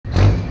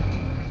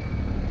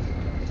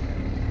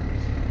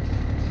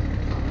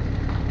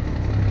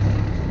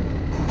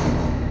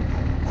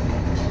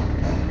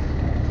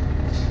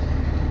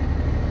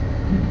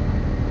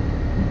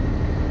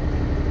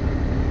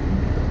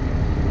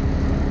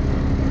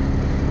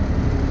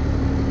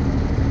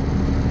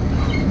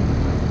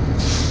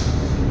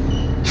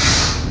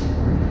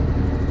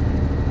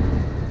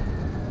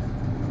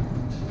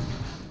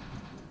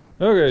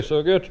Okay, so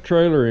I got the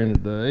trailer in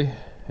today,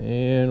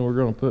 and we're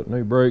going to put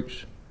new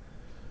brakes.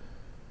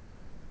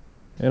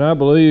 And I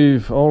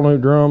believe all new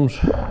drums.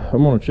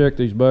 I'm going to check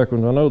these back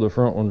ones. I know the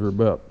front ones are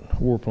about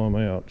wore plumb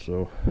out,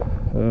 so.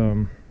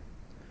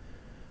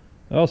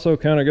 I also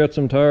kind of got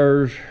some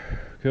tires,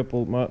 a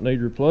couple might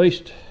need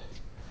replaced.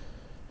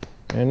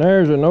 And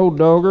there's an old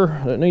dogger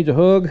that needs a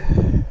hug.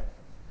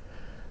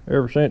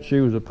 Ever since she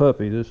was a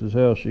puppy, this is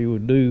how she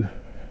would do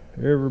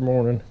every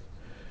morning.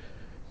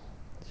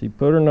 She'd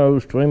put her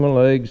nose between my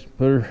legs,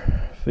 put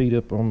her feet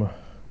up on my...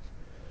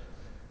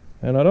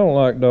 And I don't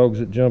like dogs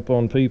that jump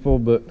on people,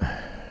 but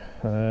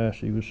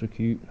she was so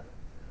cute.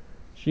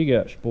 She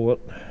got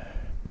spoiled,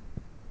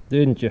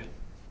 didn't you?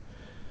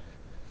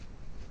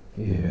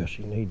 Yeah,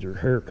 she needs her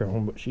hair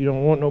combed, but she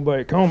don't want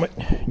nobody to comb it.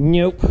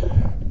 Nope.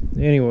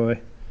 Anyway,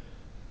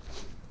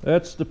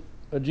 that's the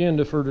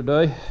agenda for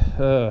today.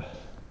 Kind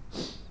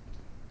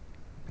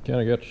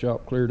of got the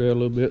shop cleared out a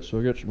little bit, so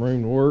I got some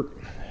room to work.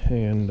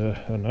 And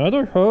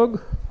another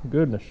hug.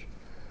 Goodness.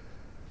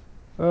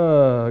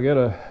 I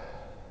gotta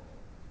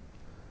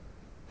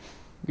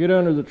get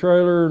under the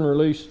trailer and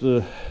release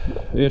the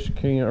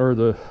S-can or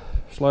the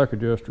slack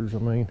adjusters. I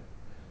mean,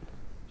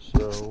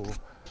 so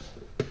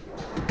I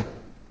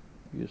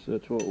guess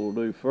that's what we'll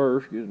do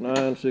first. Get a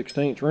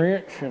 9/16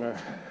 wrench and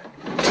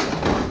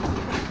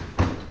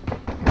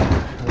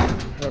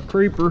a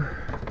creeper.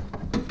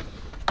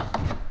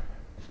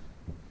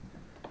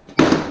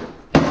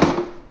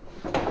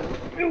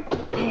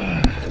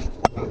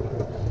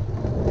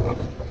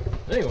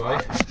 Anyway,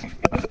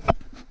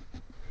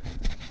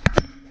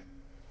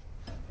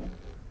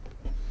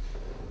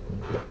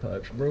 that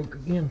pipe's broke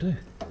again too.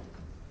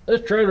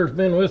 This trailer's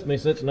been with me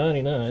since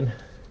 '99.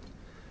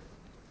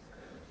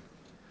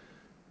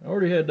 I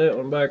already had that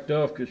one backed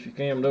off because she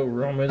cammed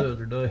over on me the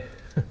other day.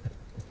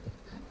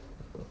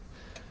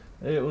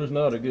 It was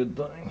not a good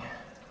thing.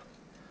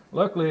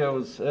 Luckily I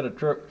was at a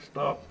truck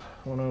stop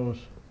when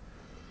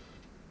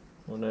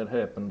that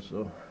happened,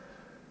 so.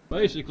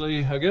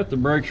 Basically, I got the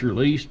brakes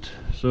released,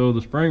 so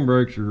the spring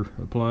brakes are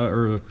applied,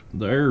 or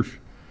the air's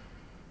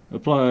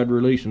applied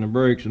releasing the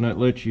brakes, and that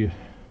lets you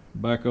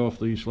back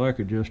off these slack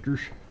adjusters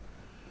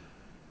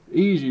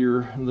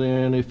easier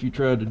than if you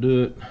tried to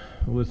do it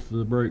with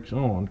the brakes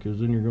on, because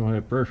then you're going to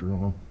have pressure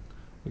on them,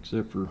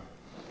 except for,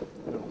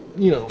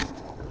 you know.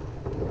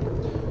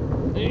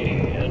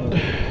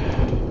 And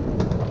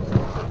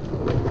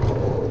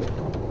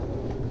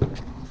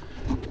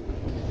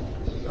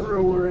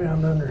roll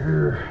around under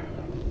here.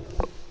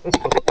 And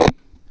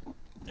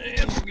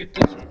we'll get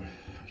this one.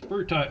 It's a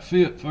pretty tight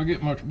fit. If I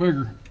get much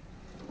bigger,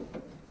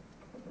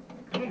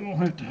 I'm gonna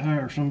have to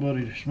hire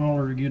somebody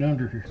smaller to get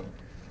under here.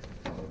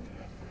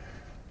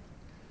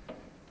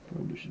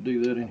 Probably should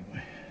do that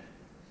anyway.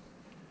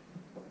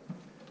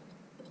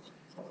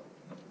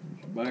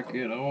 Just back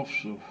it off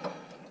so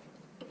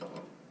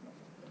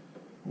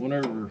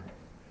whenever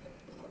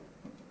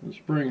the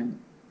spring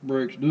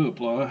brakes do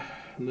apply,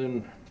 and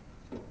then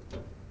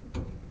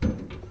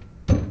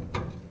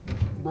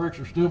brakes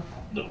are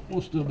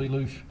will still be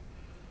loose.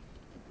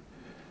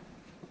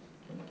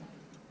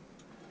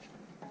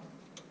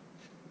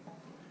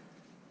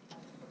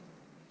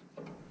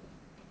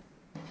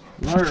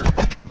 There.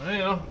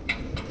 Now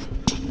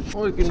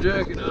we can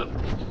jack it up.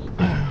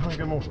 I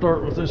think I'm gonna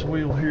start with this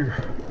wheel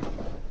here.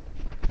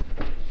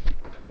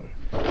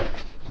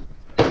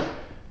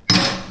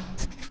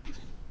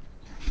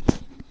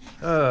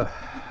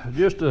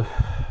 Just a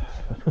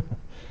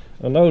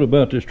note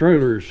about this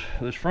trailer is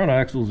this front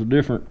axle is a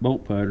different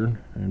bolt pattern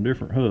and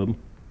different hub.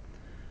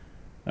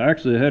 I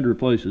actually had to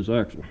replace this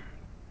axle.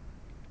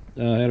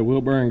 I had a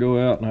wheel bearing go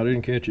out and I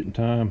didn't catch it in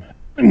time.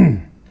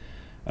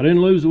 I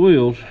didn't lose the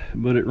wheels,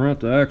 but it rent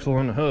the axle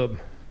and the hub.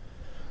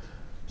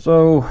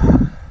 So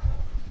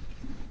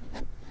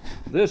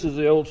this is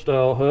the old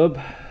style hub.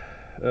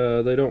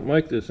 They don't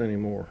make this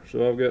anymore,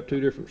 so I've got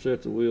two different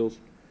sets of wheels.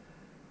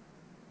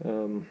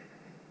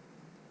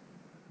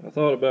 I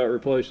thought about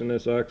replacing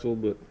this axle,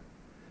 but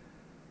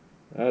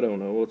I don't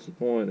know, what's the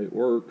point? It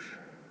works,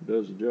 it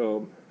does the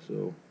job.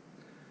 So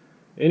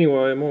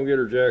anyway, I'm gonna get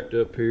her jacked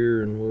up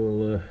here and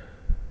we'll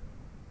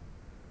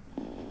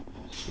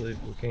see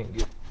if we can't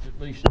get at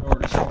least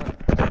started on it.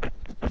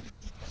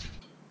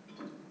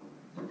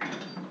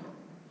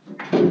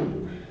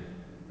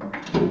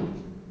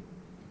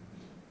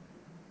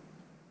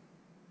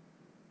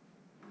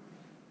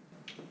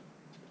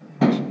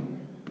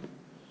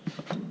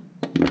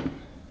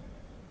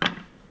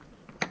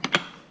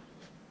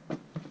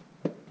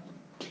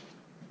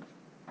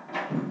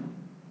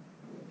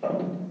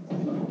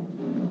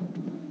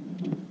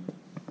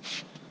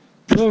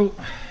 So,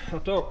 I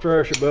talk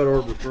trash about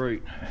Arbor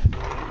Freight,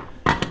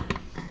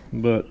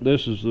 but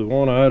this is the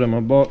one item I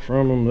bought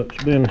from them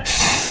that's been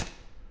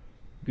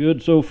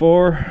good so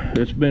far.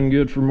 It's been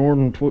good for more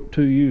than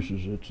 2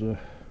 uses. It's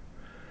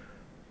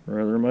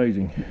rather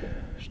amazing.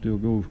 Still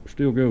goes,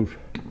 still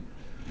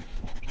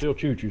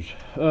choo-choos.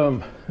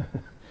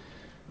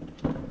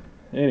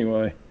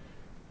 Anyway,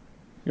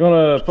 You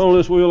want to pull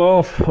this wheel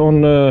off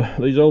on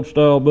these old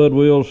style Bud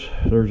wheels.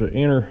 There's an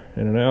inner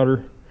and an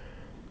outer.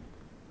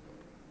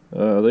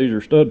 These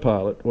are stud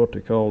pilot, what they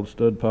call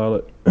stud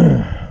pilot,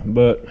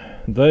 but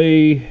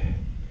they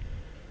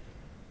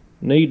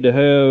need to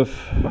have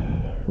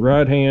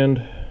right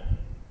hand.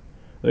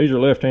 These are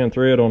left hand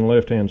thread on the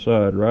left hand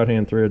side, right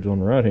hand threads on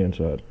the right hand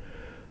side.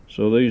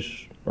 So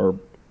these are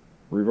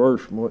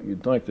reversed from what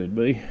you'd think they'd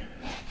be.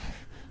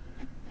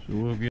 So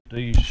we'll get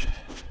these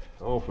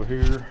off of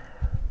here.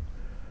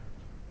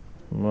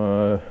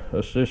 My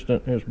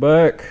assistant is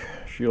back.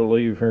 She'll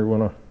leave here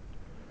when I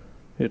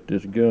hit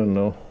this gun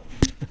though.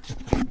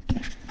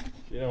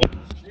 She don't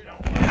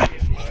like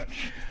it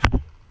much.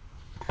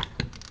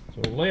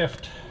 So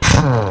left.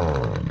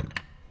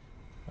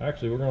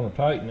 Actually, we're going to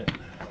tighten it.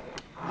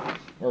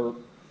 Or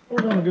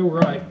we're going to go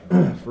right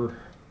for.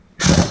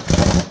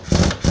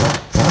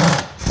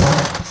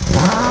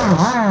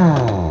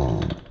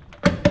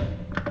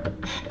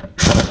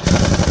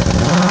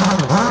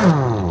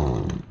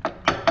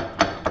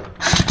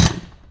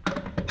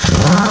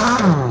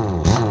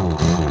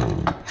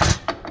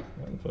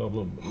 That fell a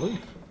little bit loose.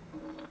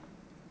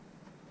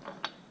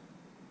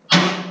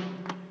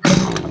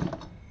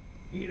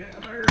 Get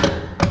out there.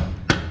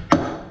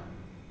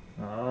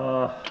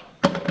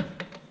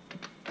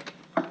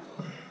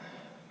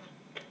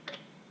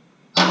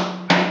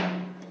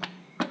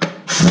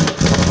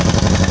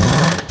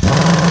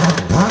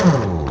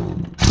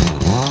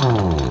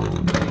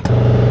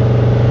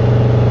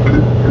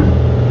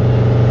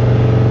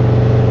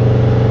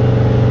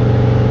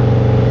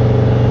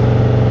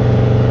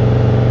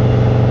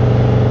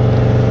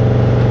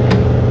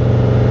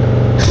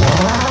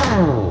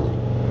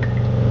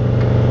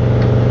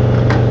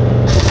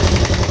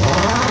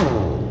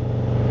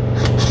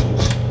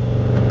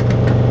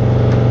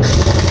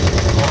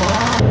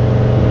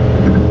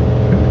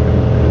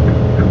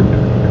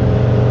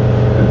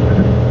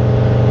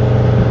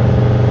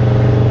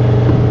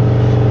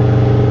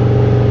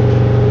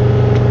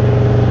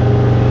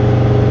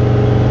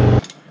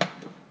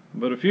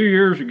 But a few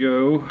years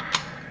ago,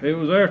 it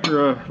was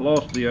after I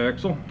lost the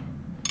axle.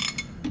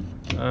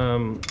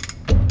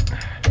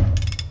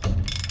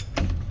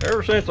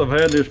 Ever since I've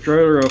had this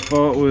trailer, I've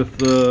fought with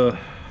the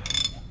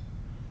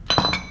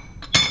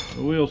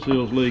wheel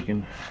seals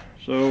leaking.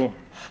 So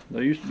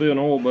they used to be an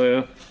oil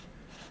bath,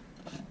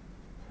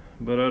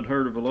 but I'd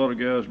heard of a lot of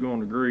guys going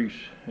to grease,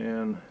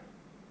 and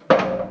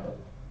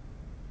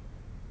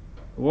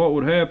what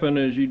would happen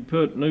is you'd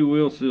put new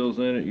wheel seals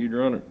in it, you'd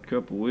run it a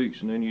couple of weeks,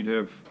 and then you'd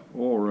have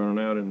oil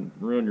running out and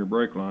ruin your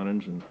brake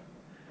linings. And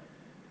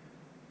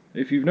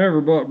if you've never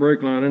bought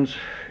brake linings,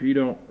 you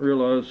don't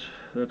realize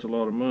that's a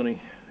lot of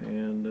money.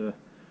 And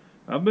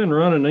I've been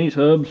running these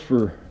hubs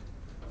for,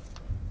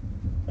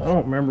 I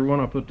don't remember when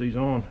I put these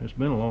on. It's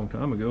been a long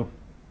time ago,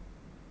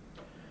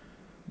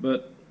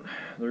 but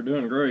they're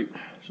doing great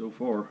so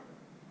far.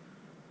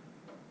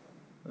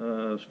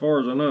 As far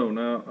as I know.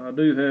 Now, I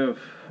do have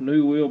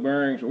new wheel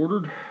bearings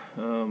ordered.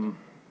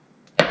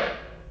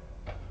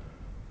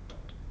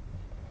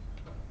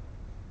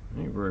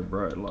 Ain't very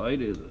bright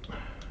light, is it? I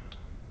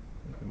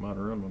think I might have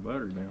run my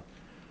battery down.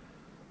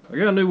 I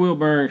got new wheel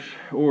bearings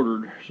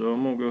ordered, so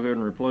I'm gonna go ahead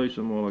and replace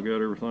them while I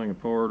got everything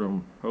apart.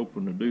 I'm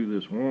hoping to do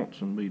this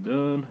once and be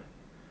done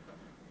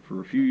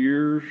for a few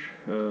years.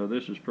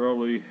 This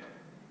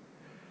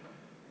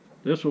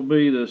will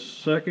be the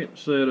second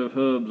set of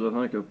hubs I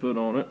think I've put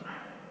on it,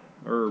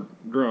 or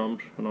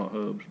drums, not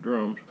hubs,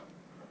 drums.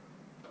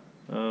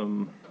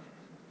 I'm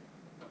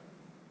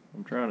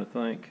trying to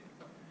think.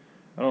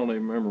 I don't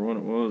even remember when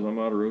it was. I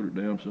might have wrote it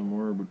down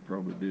somewhere, but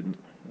probably didn't.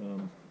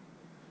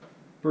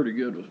 Pretty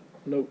good with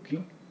note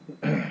keep.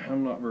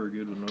 I'm not very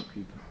good with note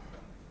keeping.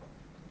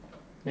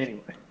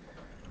 Anyway,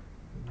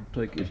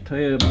 take his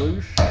tab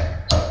loose.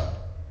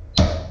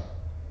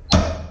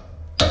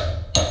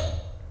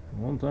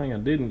 One thing I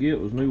didn't get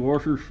was new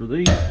washers for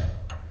these,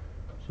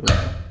 so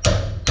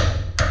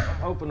I'm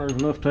hoping there's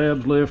enough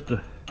tabs left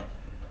to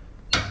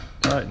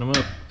tighten them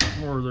up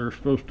where they're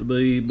supposed to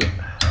be. But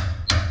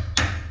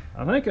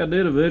I think I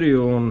did a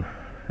video on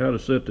how to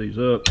set these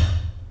up.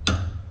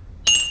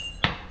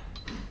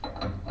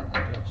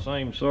 That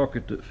same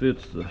socket that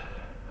fits the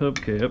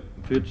hubcap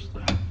fits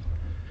the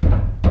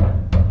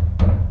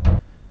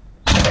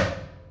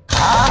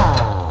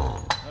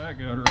I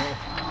got her off.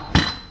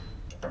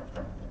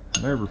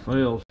 Never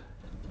fails.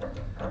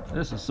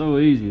 This is so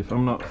easy if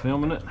I'm not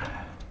filming it.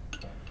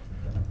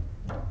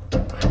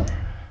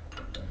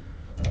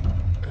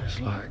 It's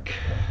like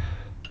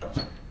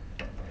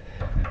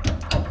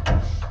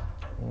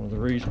one of the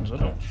reasons I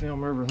don't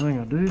film everything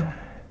I do.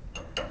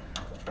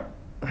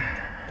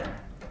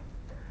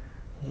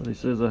 Somebody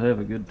says I have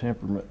a good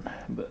temperament,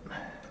 but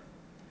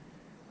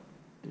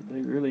did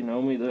they really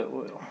know me that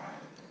well?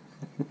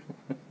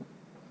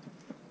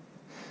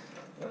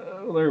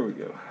 Oh, there we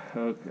go.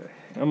 Okay,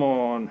 come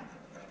on.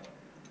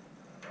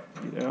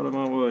 Get out of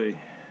my way.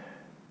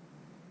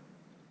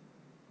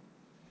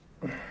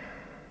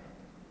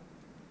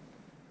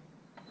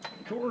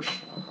 Of course,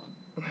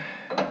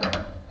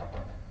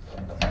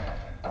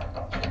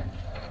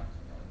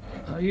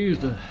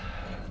 used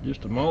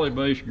just a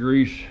moly-based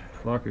grease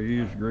like I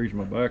used to grease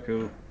my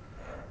backhoe.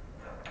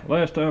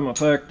 Last time I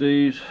packed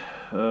these,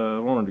 I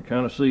wanted to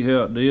kind of see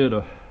how it did.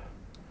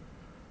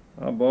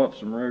 I bought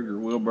some regular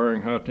wheel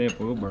bearing, high temp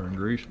wheel bearing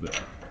grease, but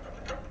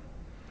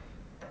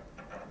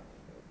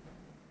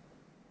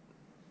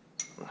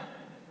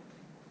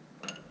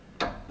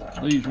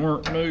these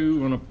weren't new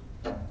when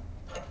I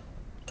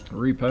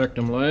repacked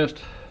them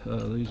last.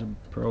 These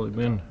have probably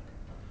been,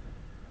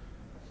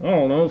 I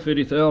don't know,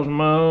 50,000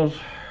 miles,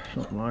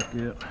 something like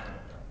that.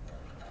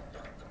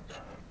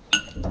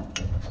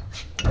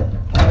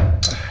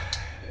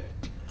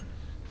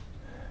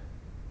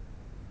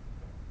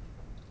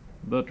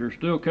 But they're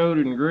still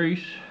coated in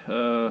grease.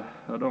 I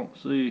don't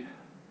see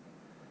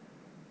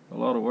a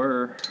lot of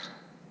wear.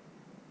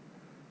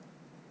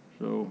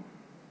 So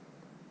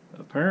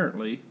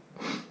apparently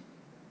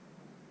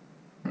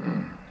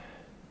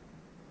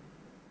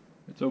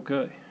it's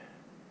okay.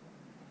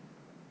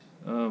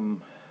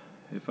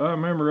 If I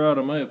remember right,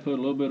 I may have put a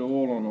little bit of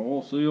oil on the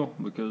oil seal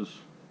because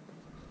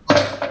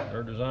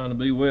they're designed to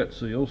be wet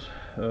seals.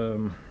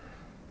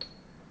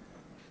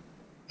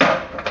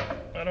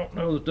 I don't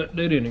know that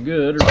did any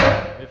good, or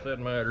if that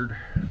mattered,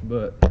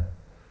 but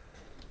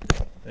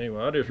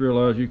anyway, I just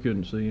realized you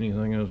couldn't see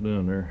anything I was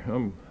doing there.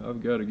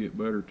 I've got to get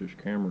better at this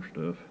camera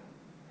stuff.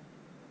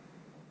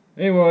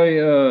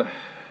 Anyway,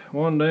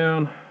 one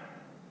down,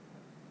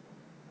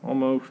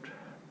 almost,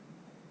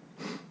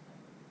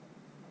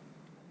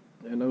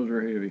 and those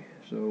are heavy.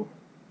 So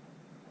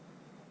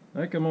I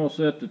think I'm gonna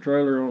set the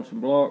trailer on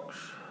some blocks,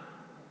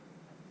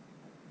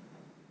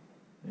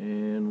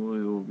 and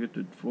we'll get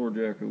the floor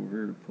jack over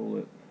here to pull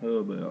that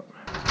hub out.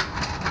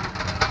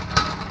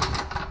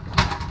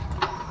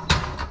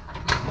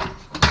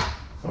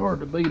 Hard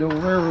to beat old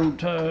railroad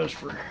ties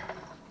for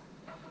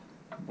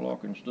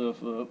blocking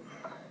stuff up.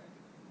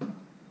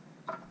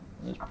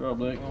 This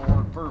probably ain't gonna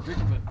work perfect,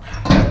 but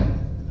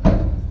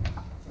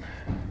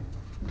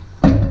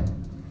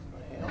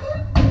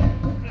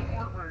didn't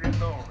work very good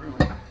at all,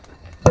 really.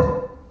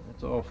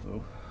 It's off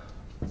though.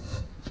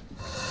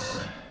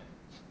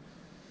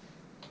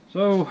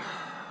 So,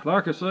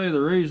 like I say,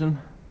 the reason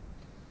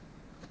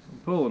I'm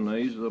pulling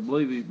these is I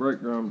believe these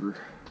brake drums are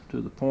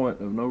to the point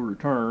of no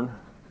return.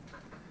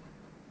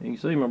 You can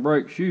see my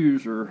brake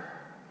shoes are,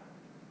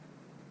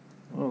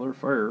 well, they're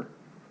fair.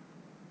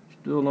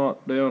 Still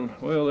not down,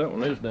 well, that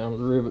one is down to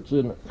the rivets,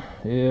 isn't it?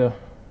 Yeah,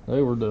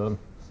 they were done.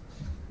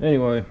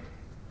 Anyway,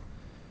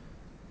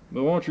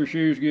 but once your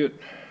shoes get,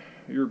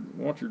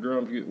 once your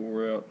drums get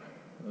wore out,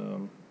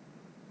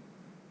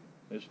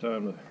 it's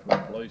time to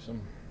replace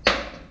them.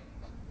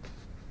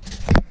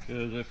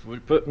 Because if we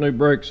put new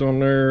brakes on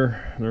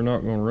there, they're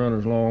not going to run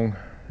as long,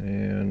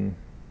 and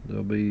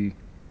we'll be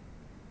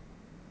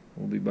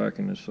back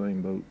in the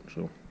same boat.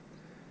 So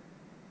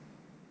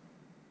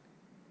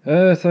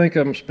I think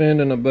I'm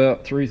spending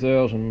about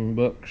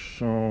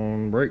 $3,000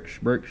 on brakes,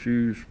 brake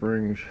shoes,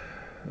 springs,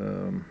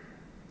 and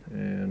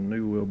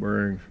new wheel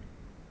bearings.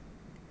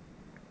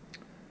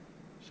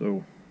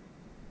 So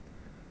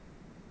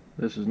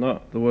this is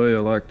not the way I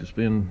like to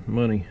spend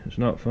money. It's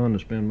not fun to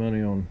spend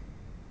money on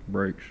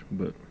brakes,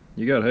 but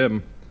you gotta have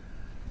them.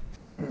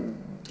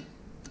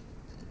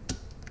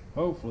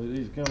 Hopefully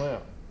these come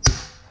out.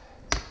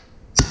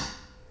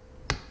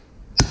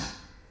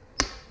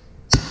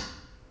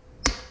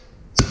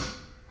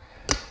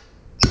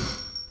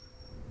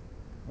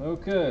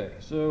 Okay,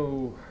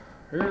 so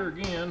here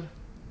again,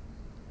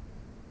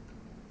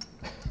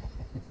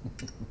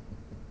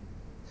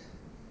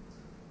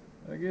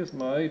 I guess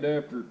my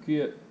adapter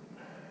kit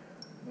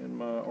and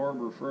my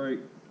Arbor Freight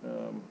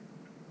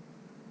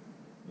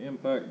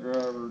impact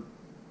driver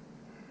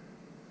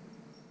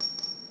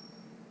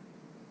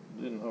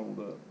didn't hold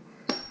up.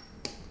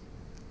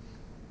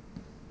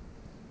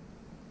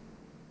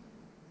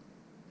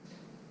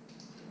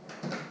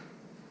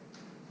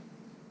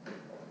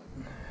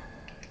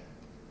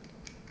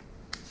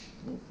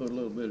 We'll put a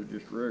little bit of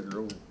just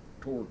regular old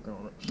torque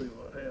on it and see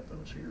what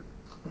happens here.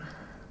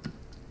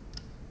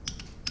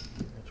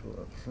 That's what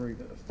I was afraid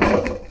of.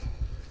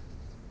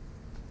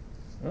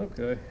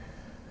 Okay.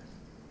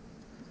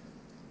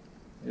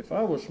 If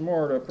I was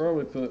smart, I'd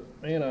probably put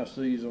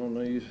NICs on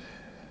these.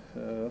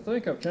 I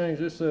think I've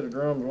changed this set of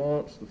drums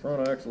once. The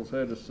front axles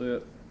had to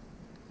set.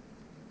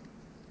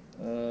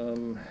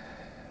 Well,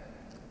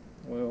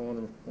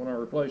 when I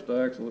replaced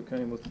the axle, it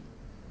came with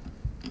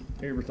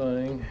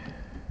everything.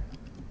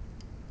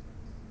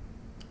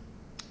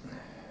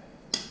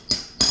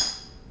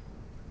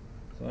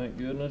 Thank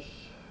goodness.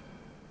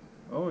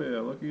 Oh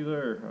yeah, looky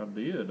there. I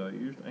did. I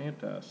used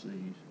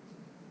anti-seize.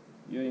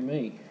 Yay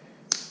me.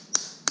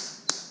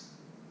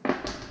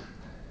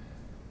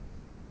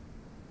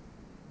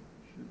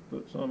 Should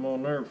put some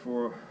on there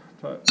before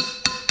I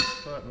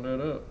tighten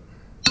that up.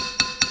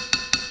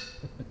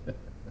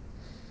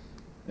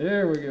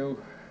 There we go.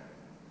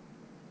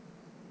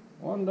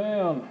 One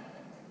down.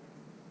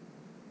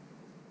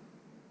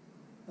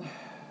 A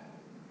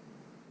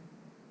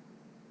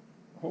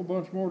whole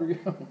bunch more to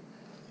go.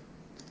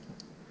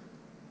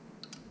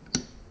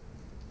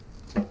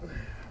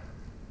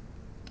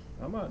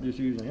 might just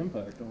use an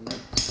impact on that,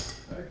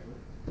 actually.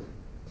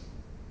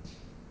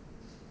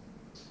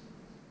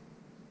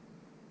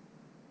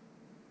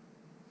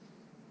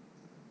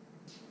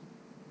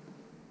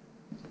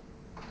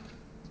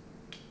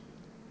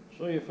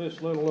 See if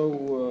this little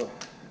old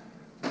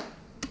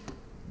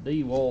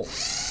D-Walt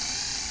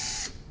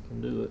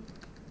can do it.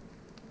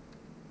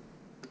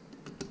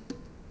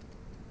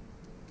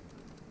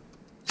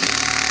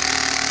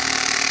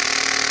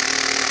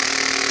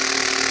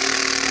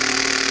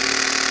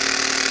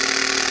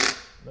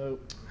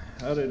 Nope,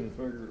 I didn't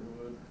figure it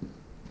would.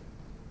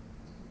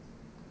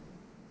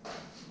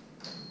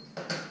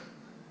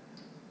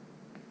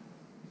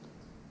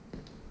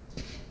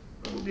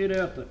 We'll get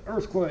out the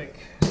earthquake.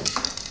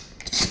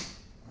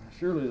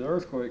 Surely the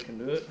earthquake can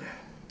do it.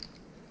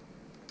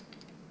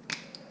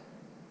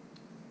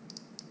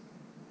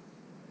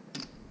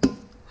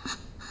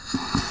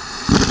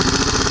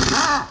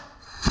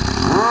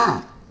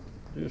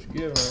 Just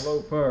giving it a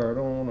low power. I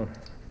don't want to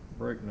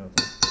break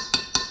nothing.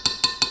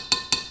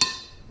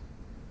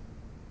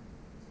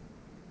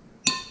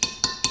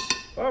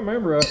 I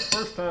remember the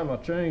first time I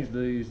changed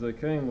these, they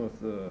came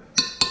with a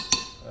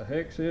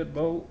hex head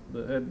bolt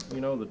that had,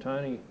 you know, the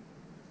tiny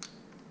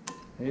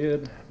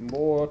head.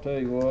 Boy, I'll tell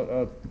you what,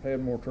 I've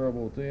had more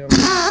trouble with them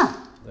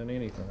than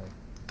anything.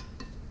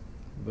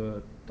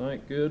 But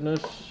thank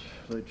goodness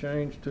they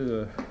changed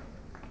to a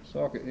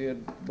socket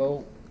head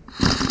bolt.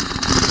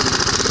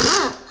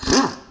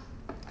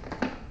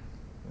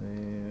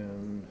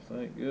 And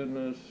thank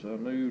goodness I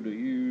knew to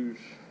use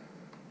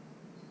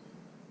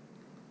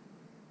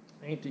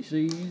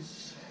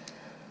anti-seize.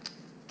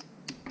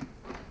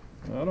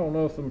 I don't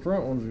know if them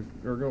front ones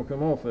are going to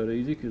come off that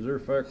easy because they're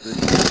factory.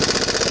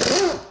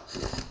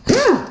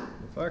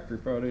 The factory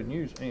probably didn't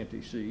use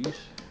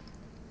anti-seize.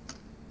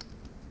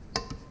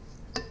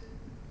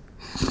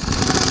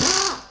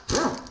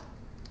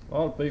 A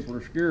lot of people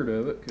are scared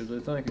of it because they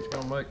think it's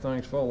going to make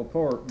things fall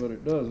apart, but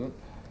it doesn't.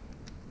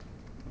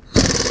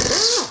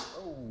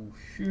 Oh,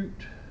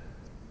 shoot.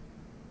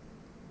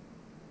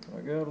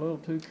 I got a little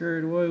too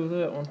carried away with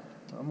that one.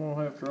 I'm going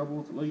to have trouble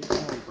with at least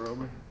one,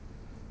 probably.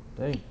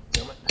 Dang,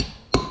 damn it.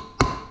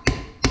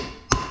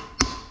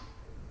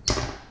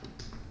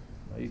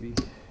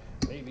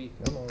 Maybe,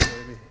 come on,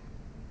 baby.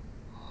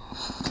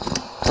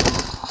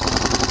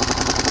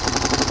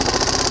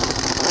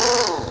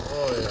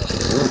 Oh, yeah.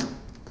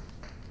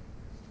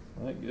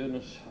 Thank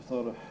goodness, I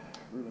thought I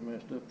really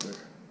messed up there.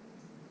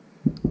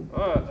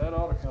 Alright, that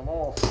ought to come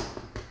off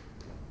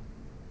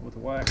with a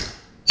whack.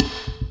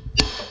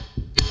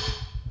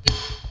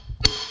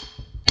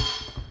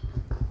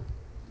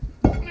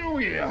 Oh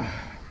yeah!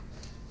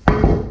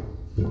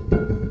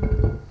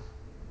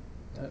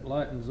 That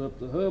lightens up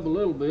the hub a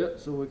little bit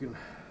so we can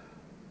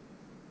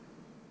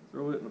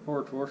throw it in the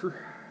parts washer.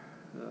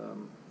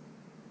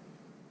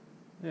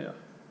 Yeah.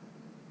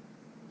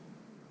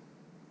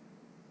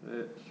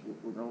 That's what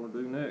we're going to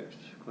do next.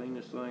 Clean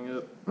this thing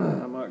up.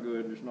 I might go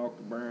ahead and just knock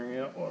the bearing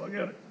out while I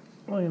got it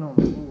laying on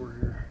the floor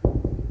here.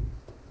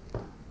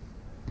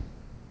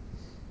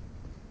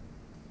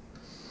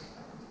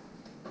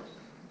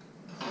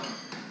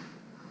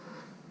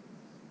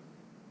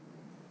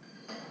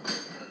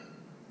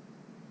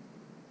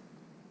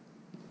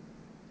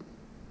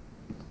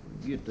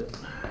 Get that.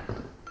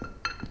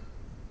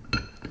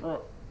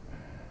 Oh.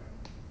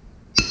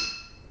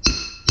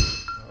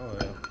 Oh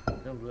yeah,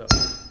 it comes out.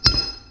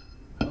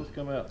 Those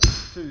come out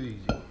too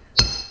easy.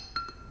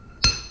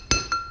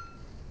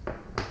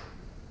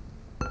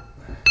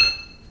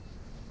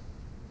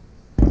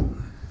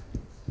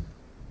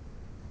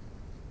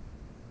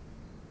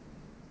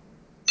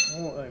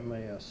 What a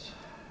mess.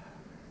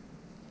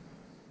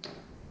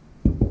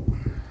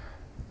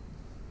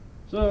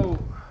 So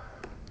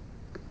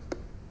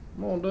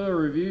I'm going to do a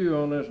review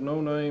on this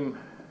no-name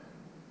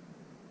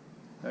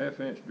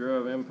half-inch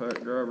drive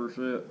impact driver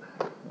set.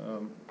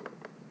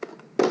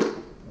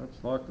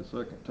 That's like the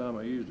second time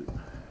I used it.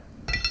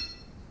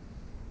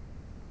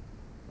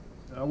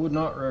 I would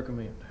not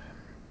recommend.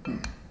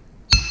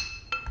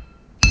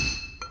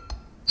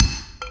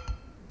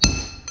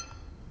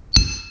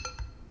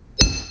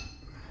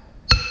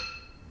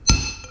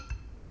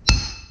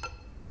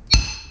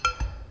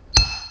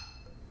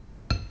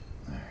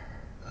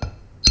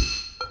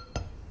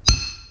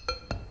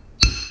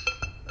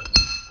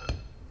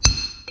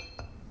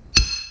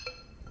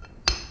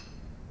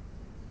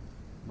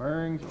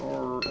 Bearings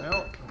are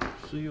out,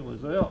 seal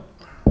is out.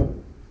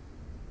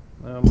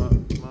 Now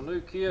my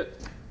new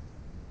kit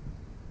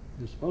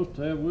is supposed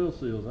to have wheel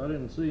seals. I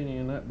didn't see any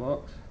in that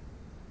box.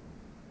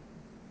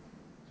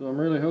 So I'm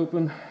really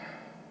hoping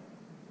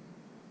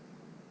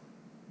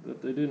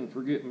that they didn't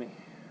forget me.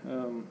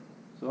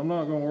 So I'm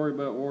not going to worry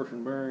about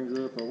washing bearings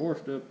up. I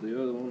washed up the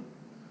other one.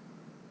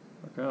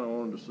 I kind of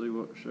wanted to see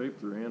what shape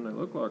they're in. They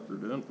look like they're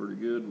done pretty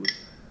good with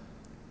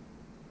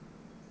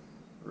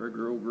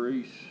regular old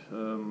grease.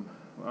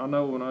 I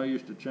know when I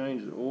used to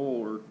change the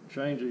oil or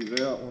change these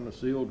out when the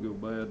seal would go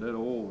bad, that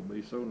oil would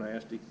be so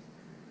nasty.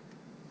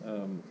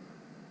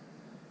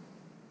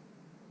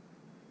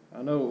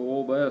 I know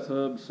oil bath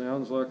hub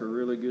sounds like a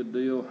really good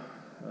deal.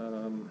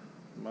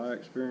 My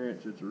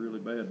experience, it's a really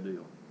bad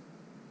deal.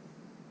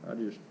 I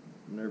just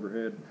never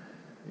had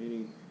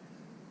any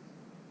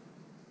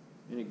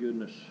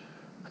goodness.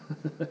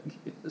 I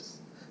guess.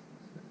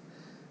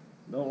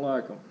 Don't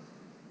like them.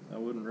 I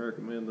wouldn't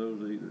recommend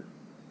those either.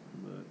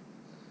 But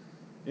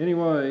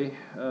anyway,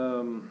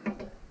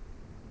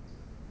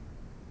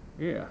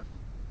 yeah.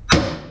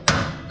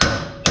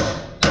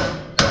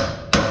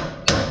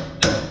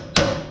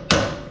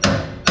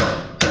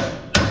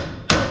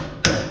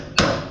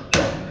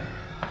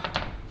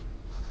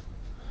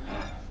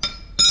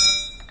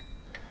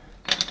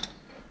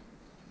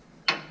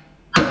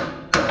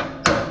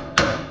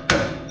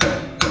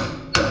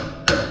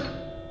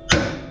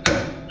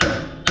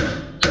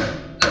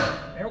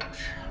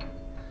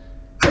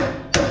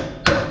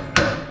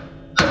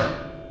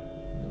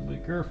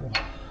 Careful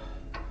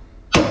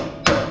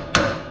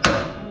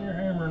when you're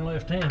hammering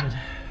left-handed.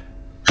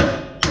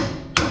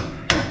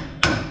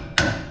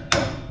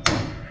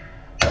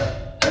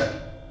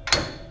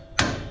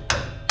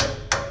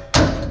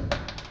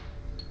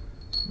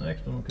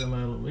 Next one will come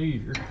out a little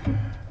easier.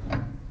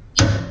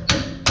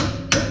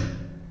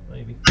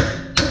 Maybe.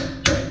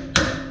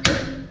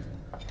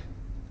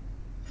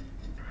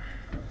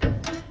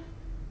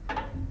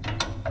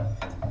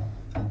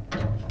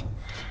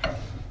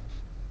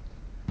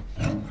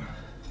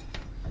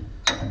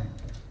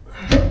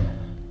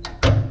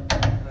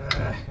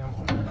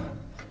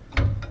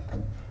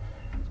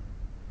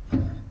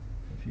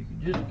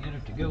 Just get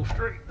it to go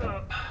straight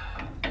up.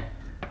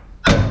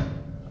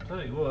 I'll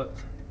tell you what,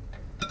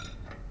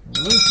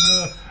 loose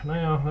enough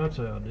now, that's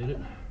how I did it.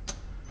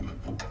 You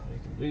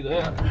can do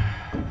that,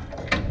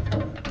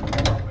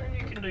 and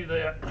you can do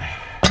that.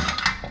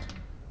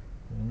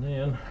 And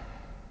then,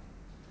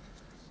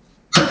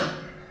 I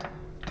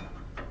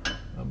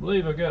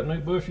believe I got new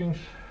bushings,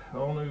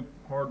 all new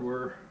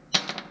hardware.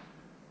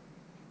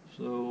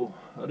 So,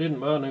 I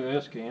didn't buy new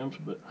S-cams,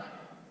 but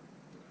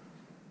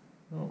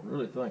I don't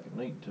really think I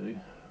need to.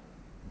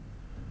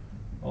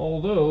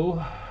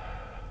 Although,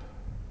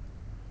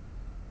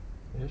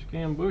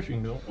 S-cam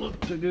bushing don't look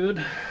too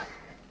good.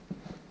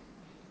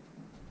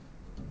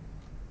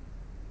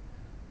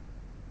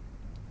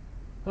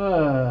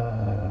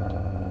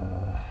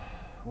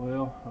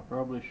 Well, I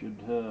probably should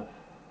buy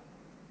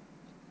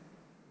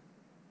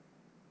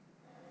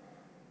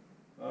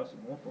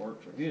some more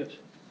parts, I guess.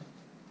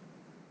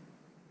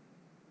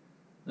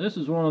 This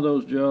is one of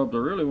those jobs, I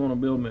really want to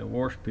build me a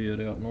wash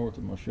pit out north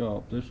of my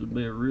shop. This would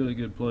be a really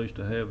good place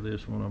to have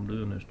this when I'm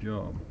doing this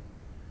job.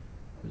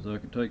 Because I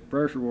could take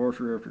pressure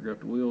washer after I got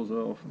the wheels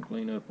off and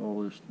clean up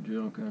all this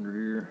junk under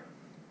here.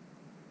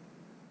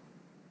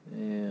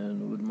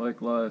 And it would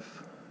make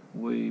life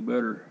way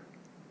better.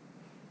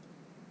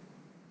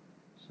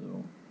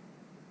 So,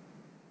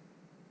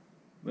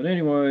 but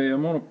anyway,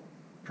 I'm going to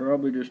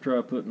probably just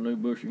try putting new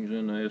bushings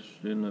in the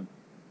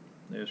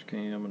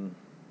S-cam and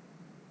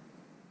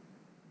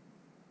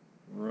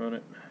run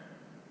it.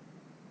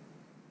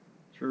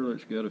 Surely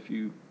it's got a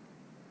few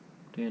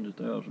tens of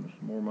thousands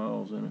more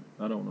miles in it.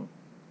 I don't know.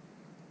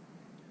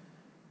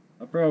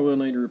 I probably will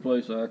need to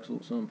replace the axle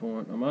at some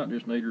point. I might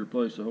just need to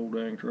replace the whole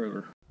dang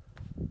trailer.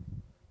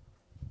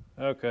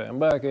 Okay, I'm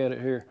back at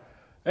it here.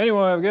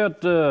 Anyway, I've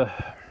got, I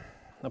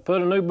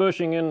put a new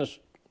bushing in this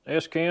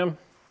S-cam.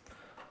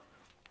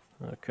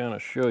 I'll kind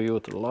of show you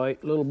with the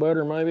light a little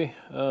better maybe.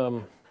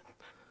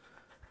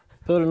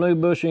 Put a new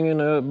bushing in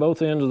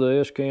both ends of the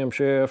S-cam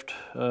shaft.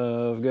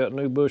 I've got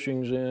new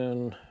bushings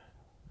in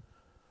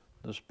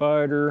the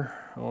spider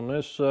on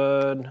this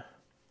side.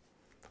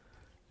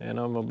 And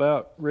I'm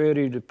about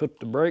ready to put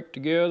the brake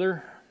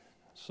together.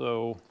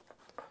 So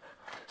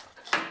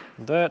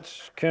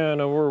that's kind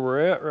of where we're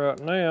at right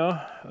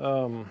now.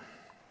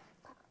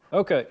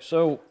 Okay,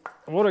 so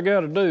what I got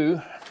to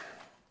do,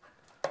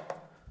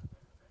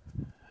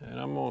 and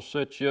I'm going to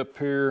set you up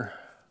here.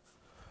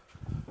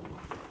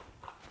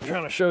 I'm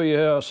trying to show you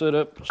how I set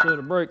up a set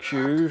of brake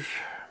shoes.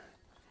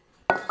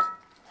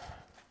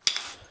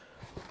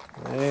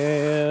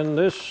 And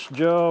this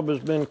job has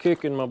been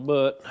kicking my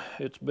butt.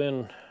 It's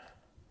been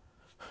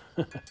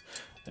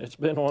it's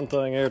been one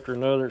thing after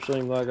another, it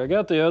seemed like. I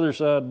got the other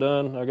side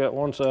done. I got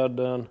one side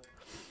done.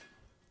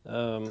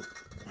 I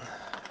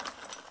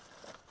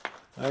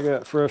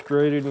got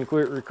frustrated and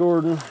quit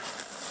recording.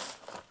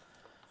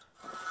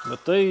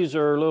 But these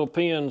are little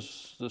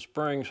pins the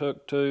spring's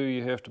hooked to.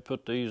 You have to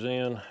put these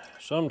in.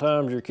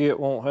 Sometimes your kit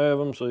won't have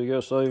them, so you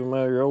gotta save them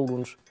out of your old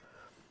ones.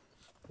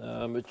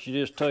 But you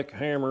just take a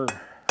hammer,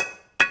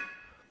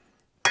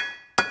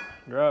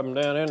 drive them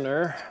down in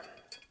there.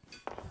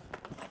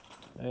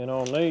 And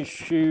on these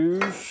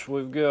shoes,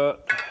 we've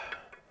got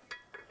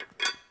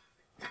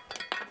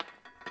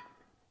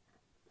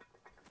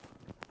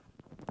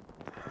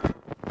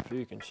if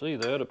you can see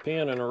that, a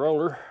pin and a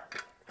roller.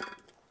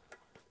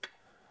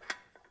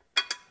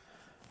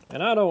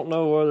 And I don't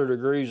know whether to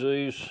grease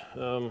these.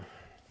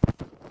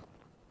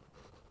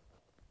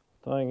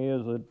 Thing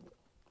is that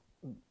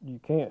you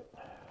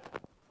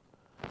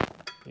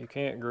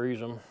can't grease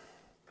them.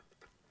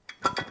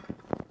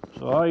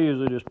 So I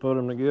usually just put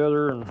them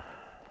together and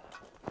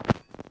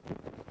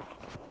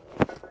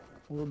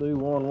we'll do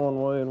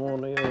one way and one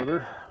the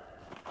other.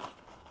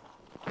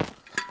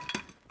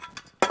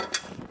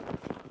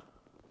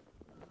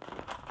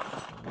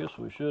 I guess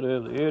we should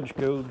have the edge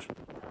codes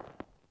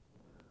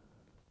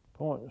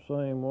point the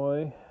same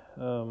way.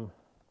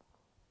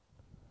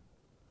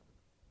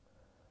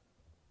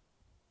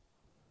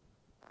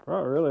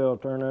 Probably really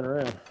ought to turn that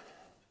around,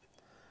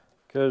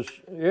 because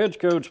the edge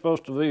code's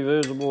supposed to be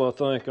visible, I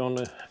think, on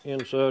the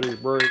inside of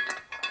your brake.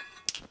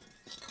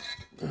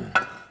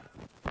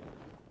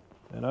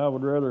 And I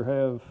would rather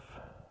have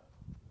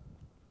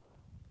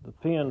the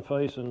pin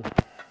facing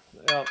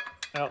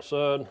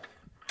outside.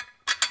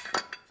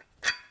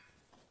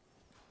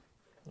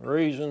 The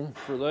reason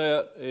for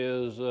that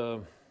is,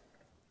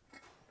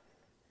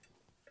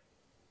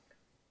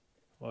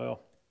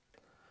 well,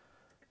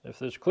 if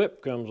this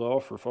clip comes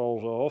off or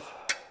falls off,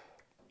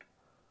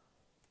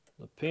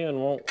 the pin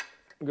won't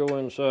go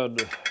inside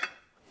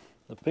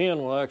the pin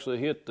will actually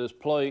hit this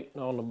plate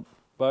on the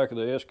back of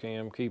the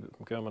S-cam, keep it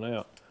from coming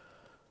out.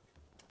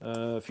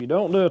 If you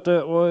don't do it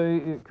that way,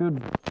 it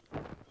could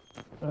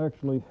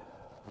actually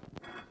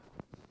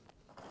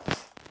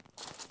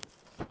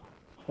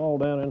fall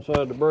down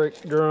inside the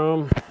brake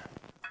drum,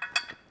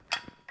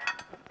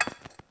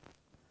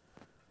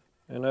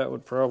 and that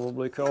would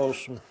probably cause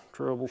some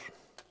troubles.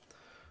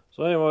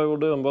 So anyway, we'll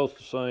do them both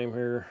the same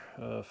here,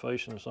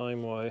 facing the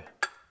same way.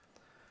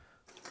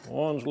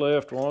 One's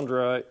left, one's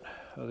right,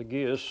 I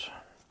guess.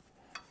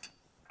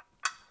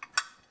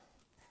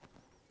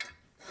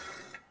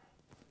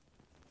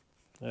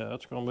 Yeah,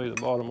 that's going to be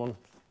the bottom one.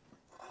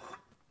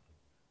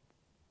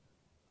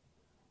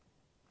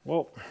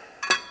 Well,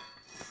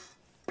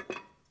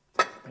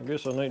 I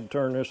guess I need to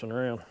turn this one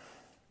around.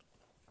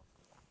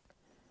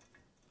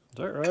 Is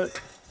that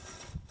right?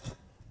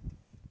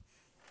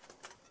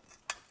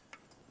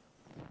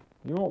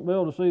 You won't be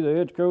able to see the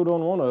edge code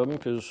on one of them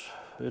because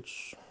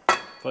it's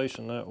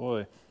facing that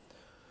way.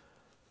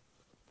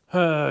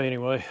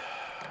 Anyway,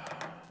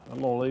 I'm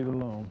going to leave it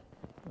alone.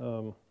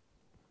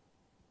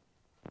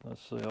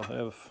 Let's see, I'll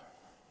have,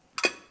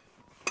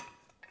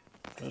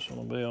 this one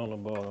will be on the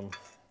bottom.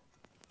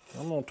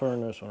 I'm going to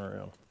turn this one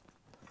around,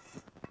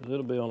 because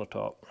it'll be on the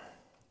top.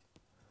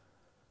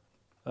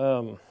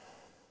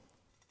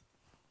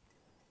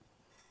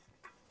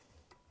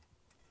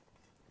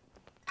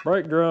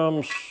 Brake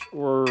drums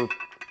were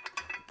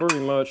pretty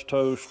much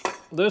toast.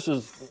 This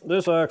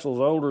axle's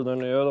older than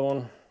the other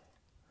one.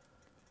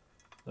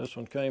 This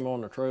one came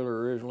on the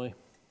trailer originally.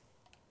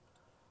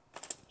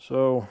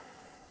 So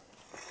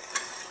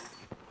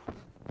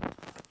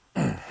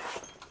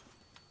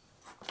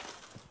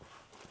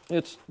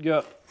it's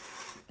got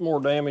more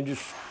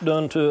damages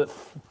done to it.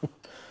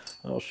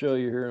 I'll show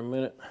you here in a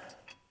minute.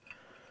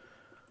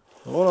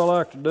 What I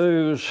like to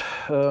do is,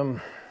 you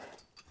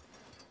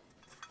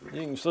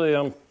can see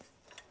I'm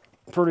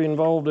pretty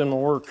involved in my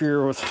work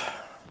here with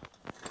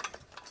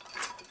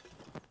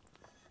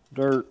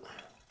dirt.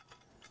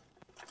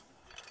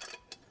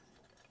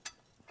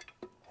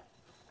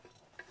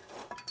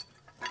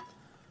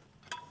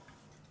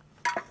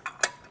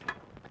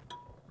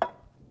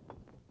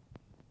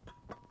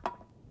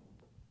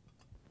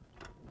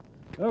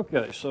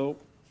 Okay, so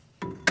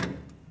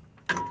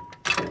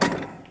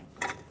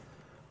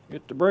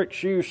get the brake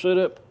shoe set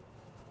up.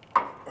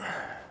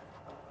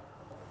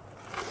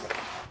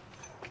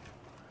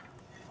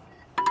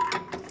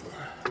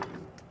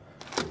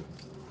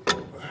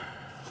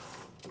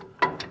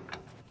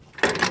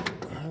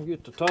 I'll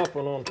get the top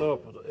one on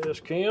top of the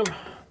S-cam.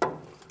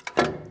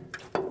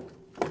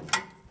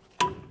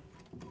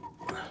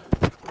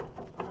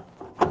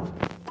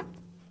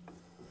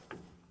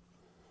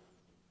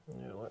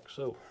 Yeah, like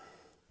so.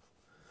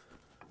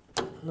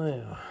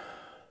 Now,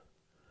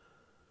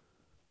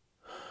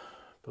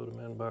 put them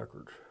in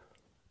backwards.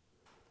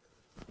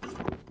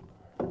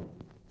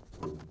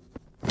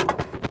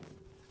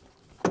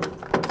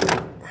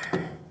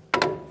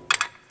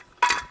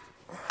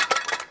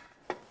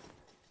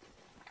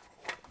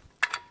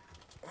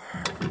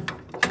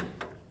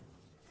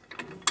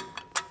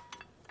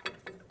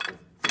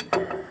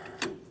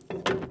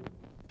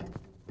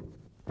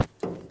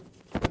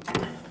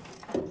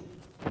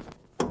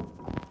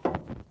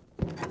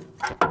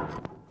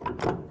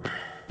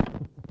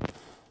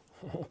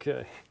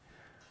 Okay,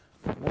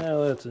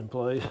 now that's in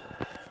place,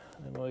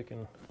 and we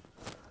can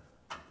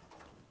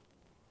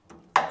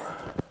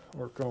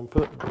work on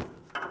putting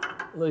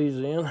these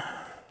in.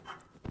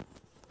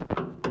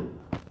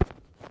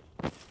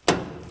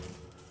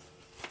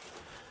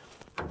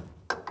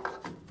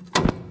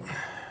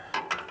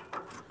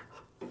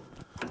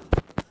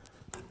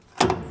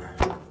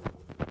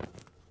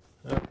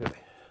 Okay,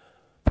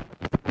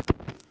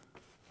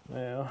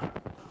 now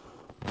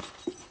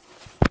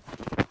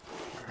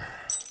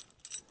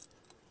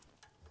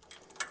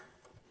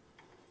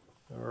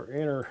our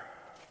inner,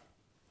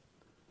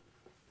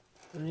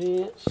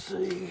 let's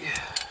see,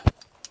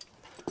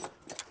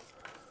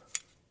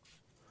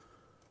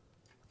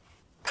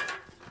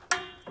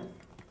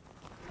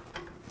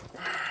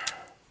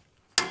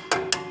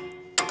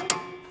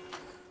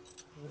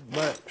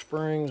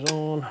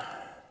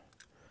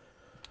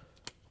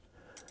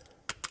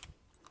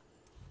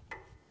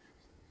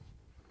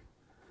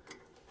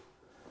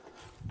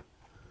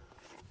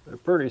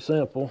 pretty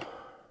simple.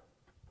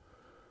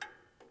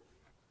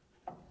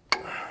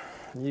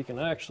 You can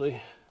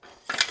actually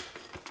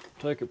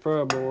take a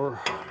pry bar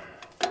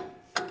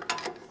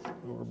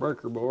or a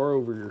breaker bar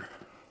over your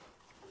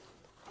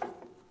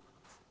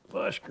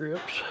vice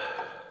grips.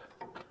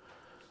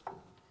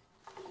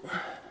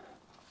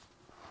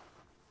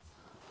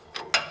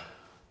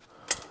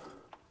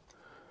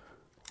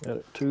 Got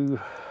it too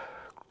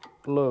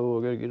low,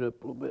 I gotta get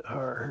up a little bit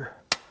higher here.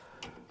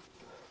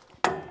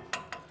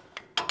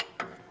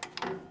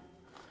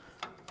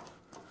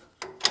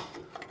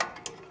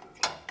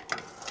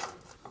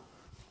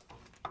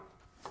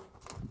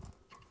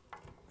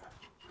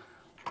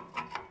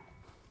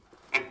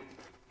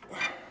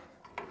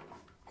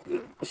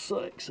 Goodness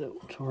sakes, that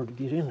one's hard to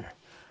get in there.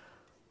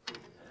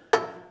 I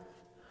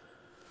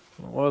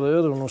don't know why the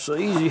other one was so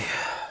easy.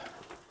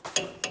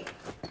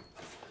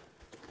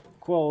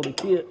 Quality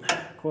kit,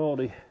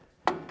 quality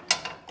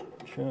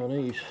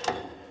Chinese.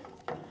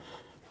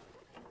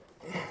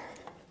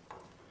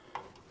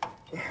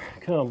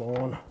 Come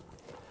on.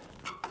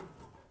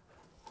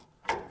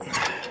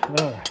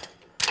 Alright.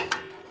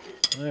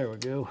 There we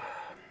go.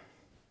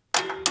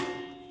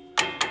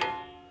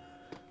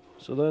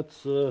 So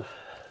that's all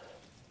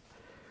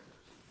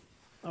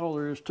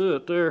there is to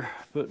it there.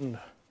 Putting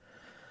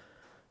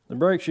the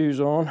brake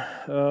shoes on.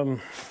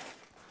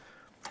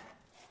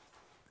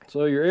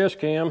 So your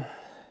S-cam,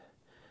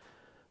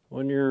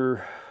 when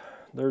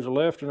there's a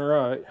left and a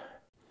right,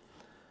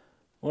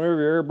 whenever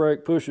your air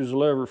brake pushes the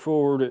lever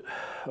forward, it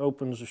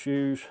opens the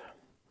shoes.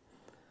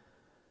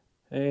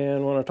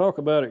 And when I talk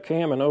about it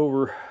camming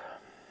over,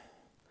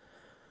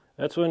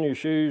 that's when your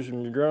shoes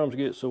and your drums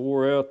get so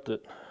wore out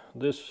that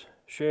this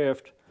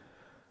shaft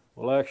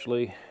will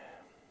actually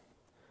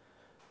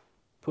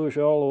push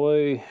all the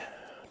way,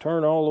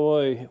 turn all the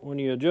way. When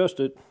you adjust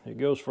it, it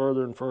goes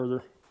further and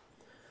further.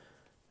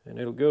 And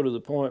it'll go to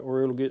the point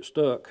where it'll get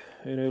stuck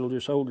and it'll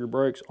just hold your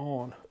brakes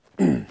on.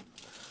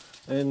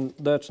 And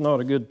that's not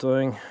a good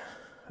thing.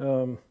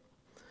 Not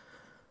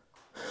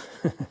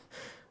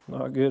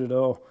good at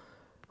all.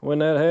 When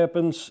that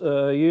happens,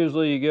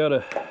 usually you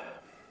gotta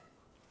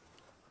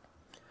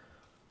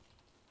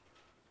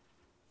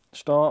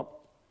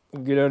stop,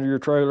 get out of your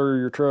trailer or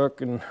your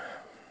truck and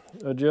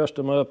adjust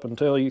them up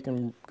until you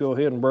can go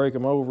ahead and break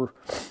them over.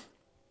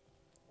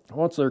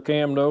 Once they're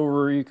cammed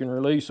over, you can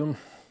release them,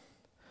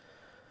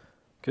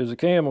 because the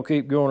cam will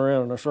keep going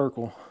around in a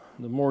circle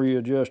the more you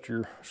adjust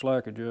your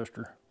slack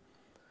adjuster.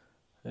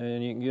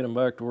 And you can get them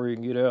back to where you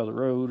can get out of the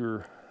road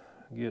or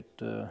get,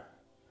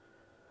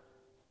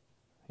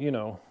 you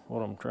know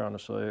what I'm trying to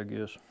say, I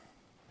guess.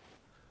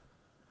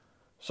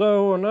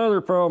 So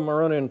another problem I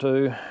run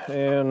into,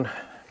 and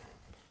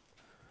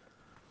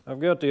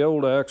I've got the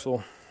old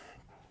axle.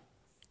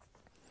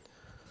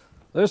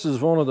 This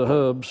is one of the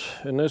hubs,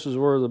 and this is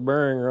where the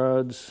bearing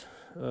rides.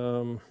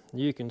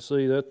 You can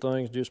see that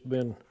thing's just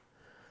been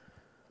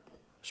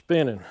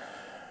spinning.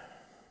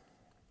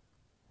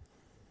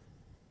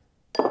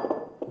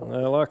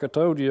 Now, like I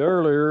told you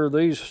earlier,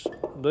 these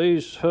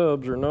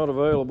hubs are not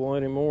available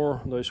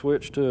anymore. They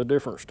switched to a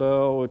different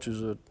style, which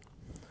is a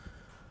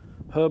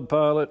hub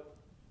pilot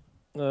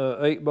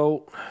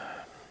 8-bolt,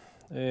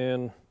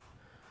 and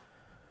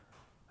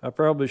I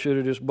probably should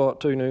have just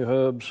bought 2 new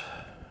hubs.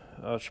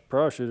 I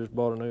probably should have just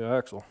bought a new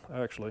axle,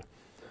 actually,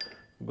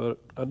 but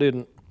I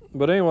didn't.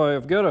 But anyway,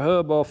 I've got a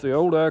hub off the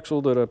old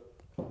axle that I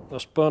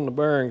spun the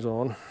bearings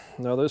on.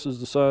 Now this is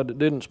the side that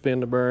didn't spin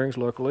the bearings,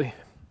 luckily.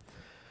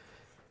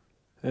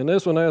 And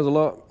this one has a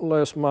lot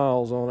less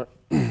miles on it.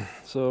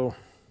 So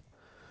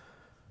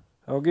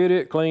I'll get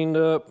it cleaned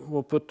up.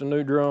 We'll put the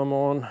new drum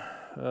on.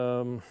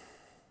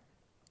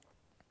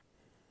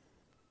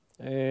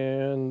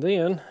 And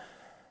then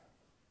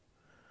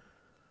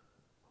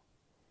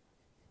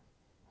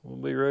we'll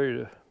be ready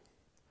to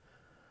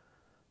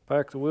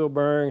pack the wheel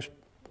bearings,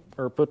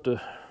 or put the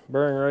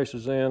bearing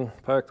races in,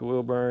 pack the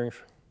wheel bearings,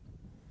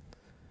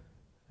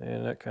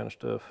 and that kind of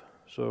stuff.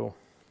 So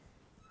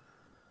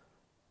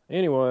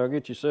anyway, I'll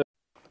get you set.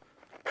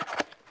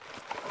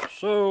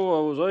 So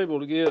I was able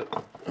to get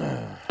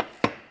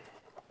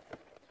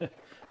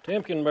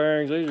Timken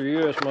bearings. These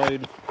are US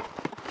made.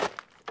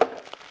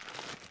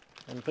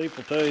 And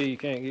people tell you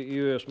can't get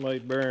US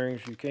made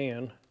bearings. You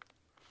can.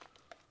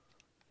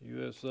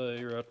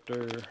 USA right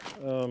there.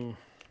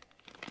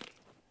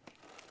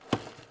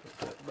 Put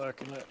that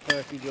back in that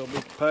package. I'll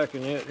be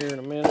packing it here in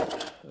a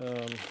minute.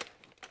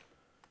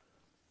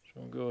 Just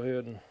gonna go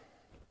ahead and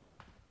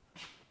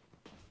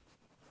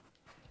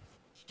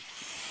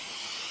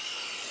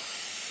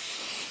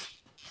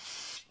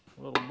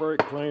a little brake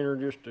cleaner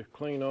just to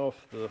clean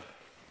off the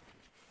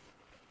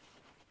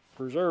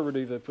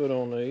preservative they put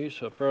on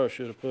these. I probably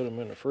should have put them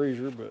in the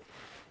freezer, but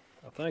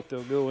I think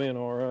they'll go in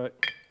all right.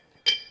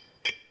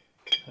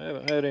 I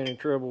haven't had any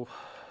trouble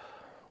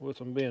with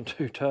them being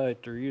too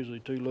tight. They're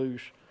usually too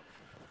loose,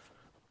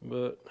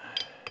 but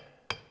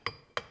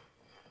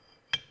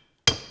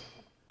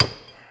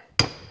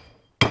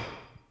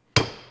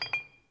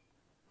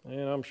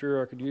and I'm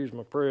sure I could use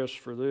my press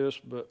for this,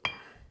 but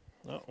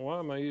Now, why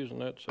am I using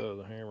that side of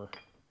the hammer?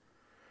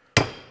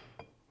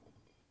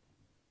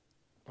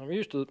 I'm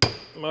used to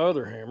my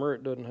other hammer.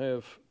 It doesn't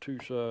have two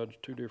sides,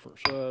 two different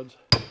sides.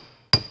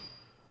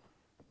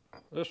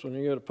 This one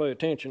you got to pay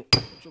attention.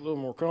 It's a little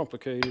more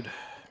complicated.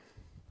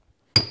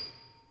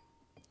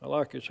 I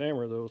like this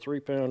hammer though, 3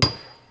 pound,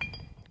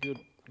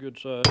 good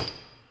size.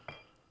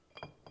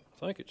 I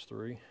think it's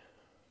 3.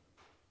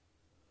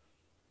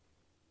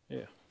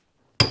 Yeah.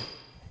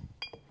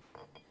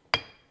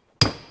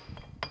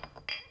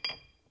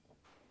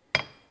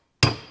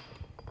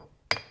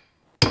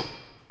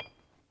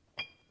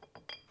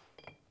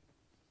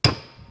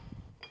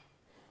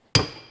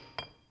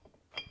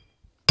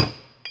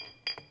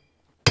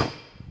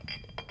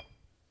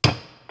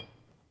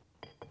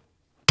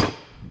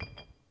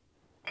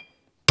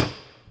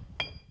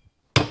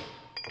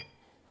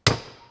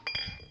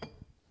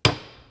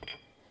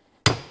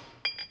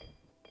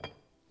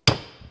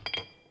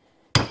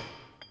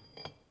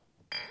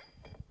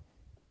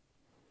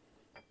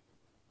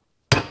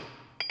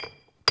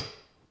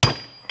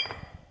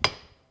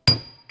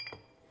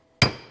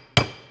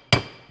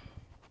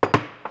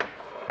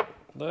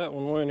 That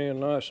one went in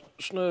nice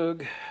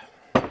snug.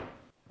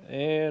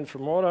 And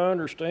from what I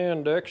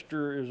understand,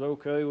 Dexter is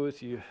okay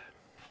with you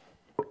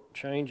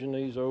changing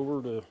these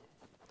over to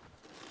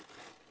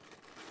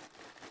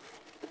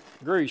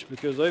grease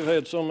because they've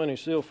had so many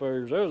seal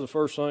failures. That was the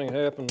first thing that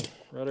happened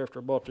right after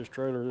I bought this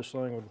trailer. This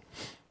thing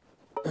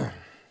would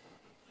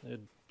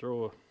it'd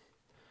throw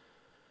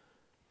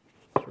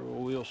a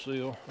wheel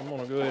seal. I'm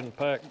gonna go ahead and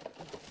pack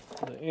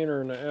the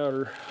inner and the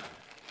outer.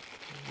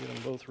 Get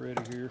them both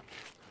ready here.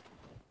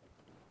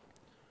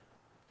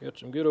 Got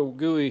some good old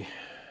gooey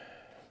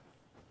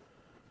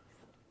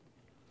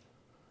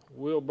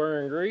wheel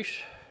bearing grease.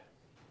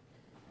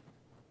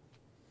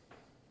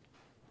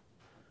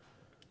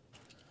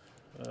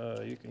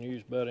 You can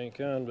use about any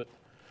kind, but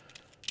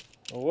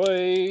the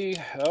way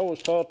I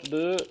was taught to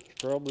do it is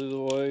probably the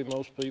way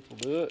most people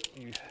do it.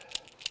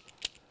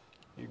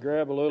 You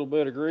grab a little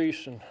bit of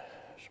grease and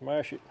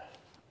smash it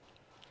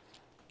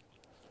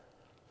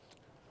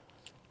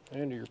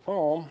into your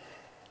palm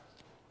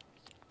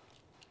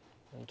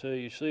until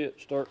you see it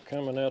start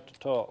coming out the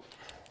top,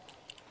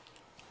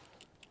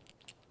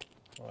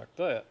 like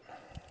that.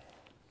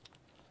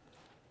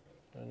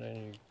 And then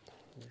you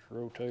just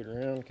rotate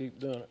around and keep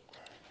doing it.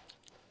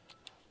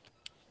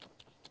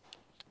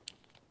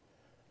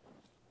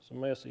 It's a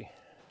messy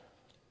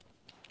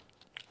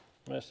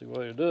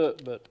way to do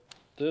it, but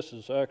this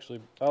is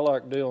actually, I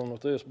like dealing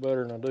with this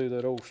better than I do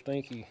that old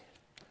stinky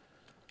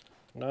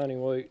 90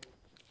 weight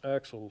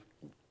axle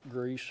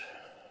grease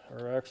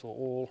or axle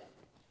oil.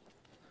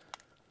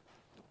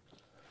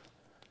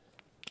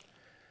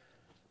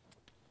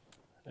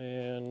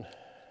 And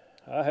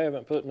I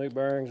haven't put new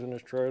bearings in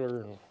this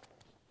trailer and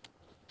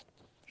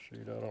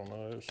shoot, I don't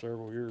know, it was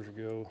several years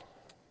ago.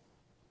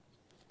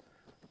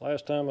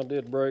 Last time I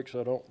did brakes,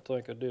 I don't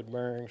think I did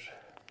bearings.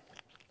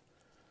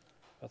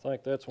 I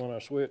think that's when I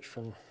switched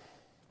from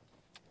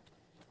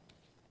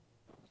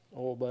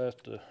oil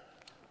bath to,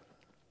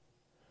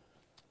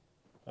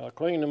 I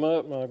cleaned them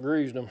up and I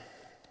greased them.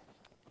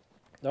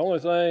 The only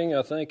thing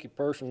I think a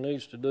person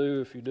needs to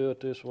do if you do it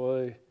this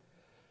way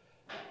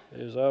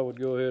is I would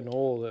go ahead and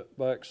oil that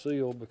back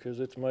seal because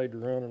it's made to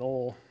run in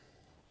oil.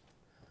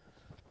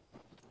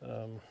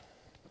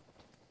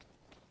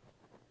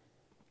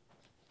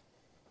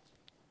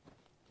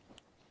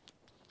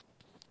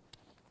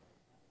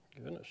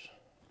 Goodness,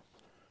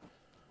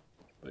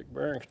 big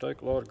bearings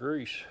take a lot of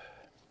grease.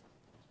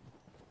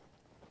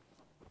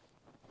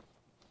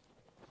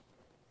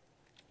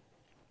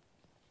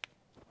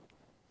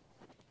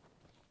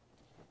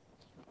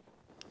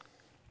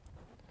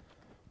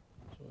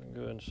 So we can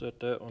go ahead and set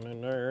that one in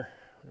there.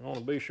 You want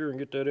to be sure and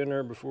get that in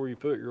there before you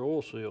put your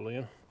oil seal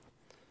in.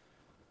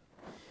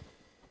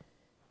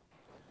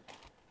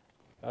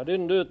 I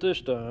didn't do it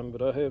this time,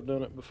 but I have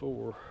done it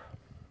before.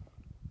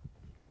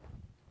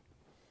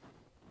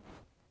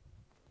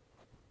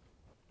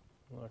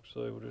 Like I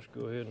say, we'll just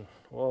go ahead and,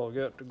 while I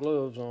got the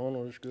gloves on,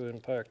 we'll just go ahead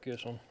and pack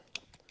this one.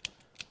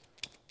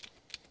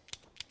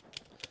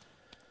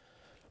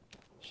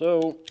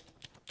 So,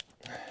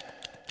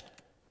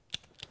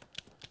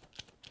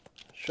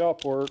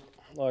 shop work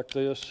like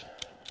this,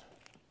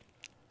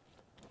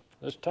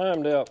 it's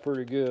timed out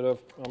pretty good.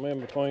 I'm in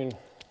between,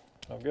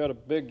 I've got a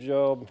big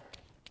job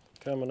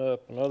coming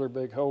up, another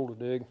big hole to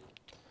dig,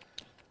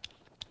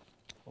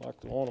 like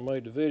the one I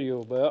made the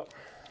video about.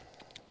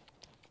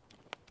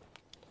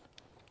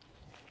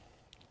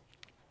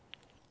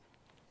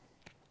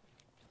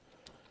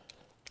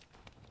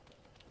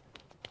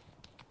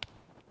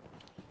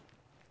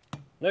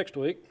 Next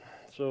week,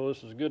 so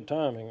this is good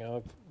timing.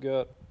 I've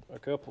got a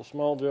couple of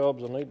small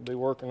jobs I need to be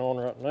working on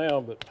right now,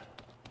 but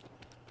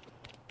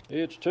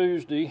it's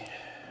Tuesday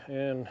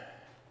and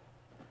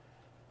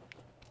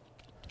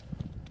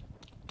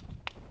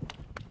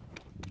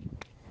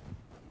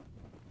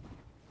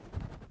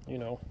you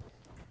know,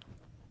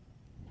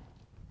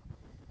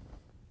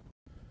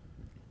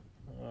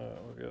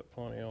 we got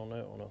plenty on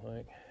that one, I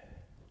think.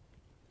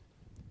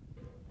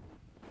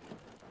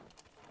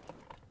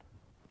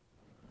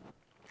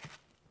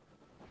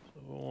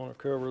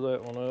 cover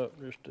that one up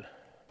just to,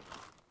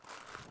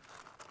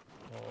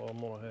 oh, I'm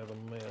gonna have a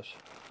mess.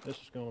 This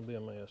is gonna be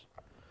a mess.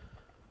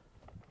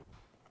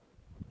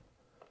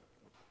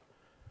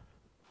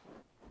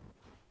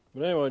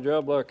 But anyway, a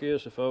job like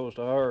this, if I was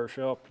to hire a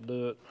shop to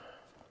do it,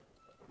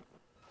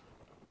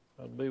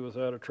 I'd be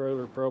without a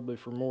trailer probably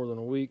for more than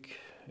a week,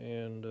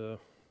 and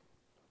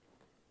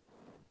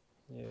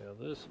yeah,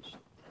 this is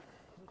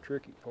the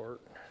tricky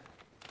part.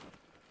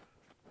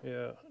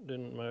 Yeah, it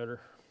didn't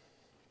matter.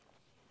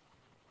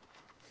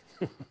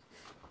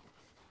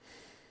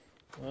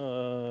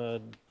 I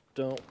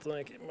don't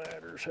think it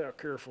matters how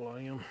careful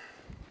I am.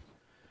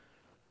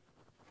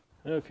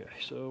 Okay,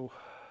 so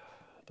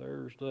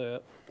there's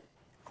that.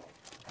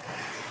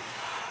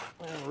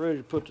 I'm ready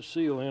to put the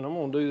seal in. I'm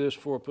going to do this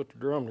before I put the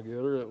drum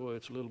together. That way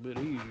it's a little bit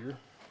easier.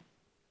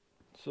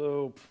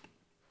 So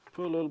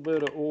put a little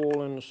bit of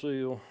oil in the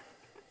seal.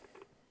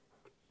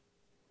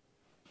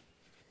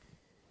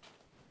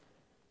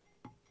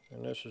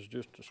 And this is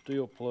just a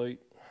steel plate.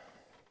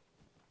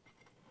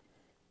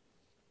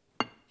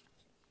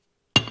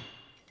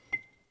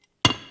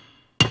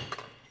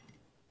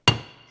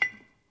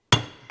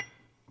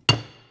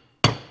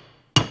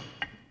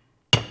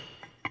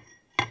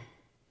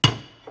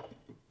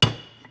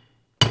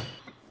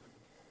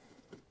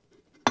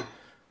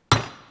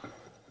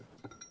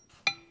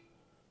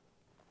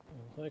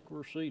 I think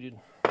we're seated.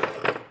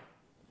 The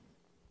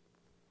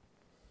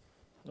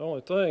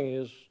only thing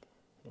is,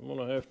 I'm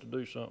going to have to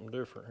do something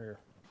different here.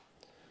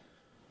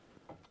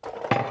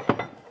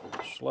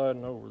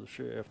 Sliding over the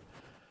shaft.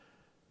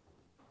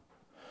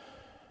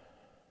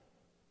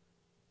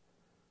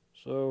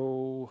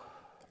 So,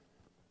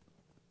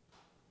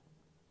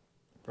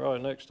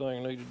 probably next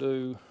thing I need to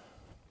do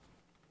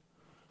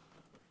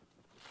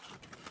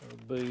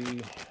would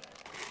be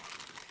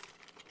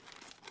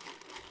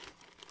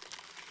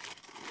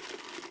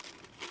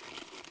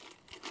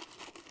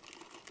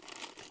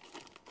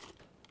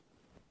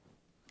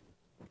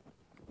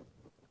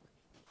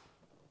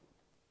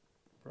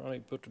I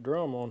need to put the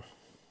drum on.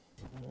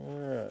 All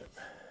right.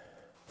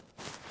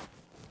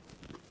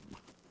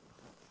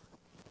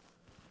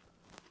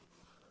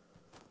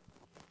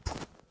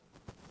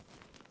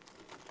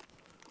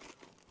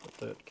 Let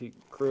that keep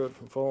crud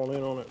from falling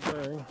in on that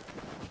bearing.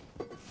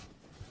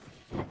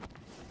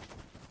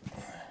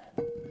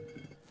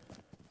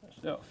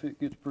 This outfit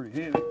gets pretty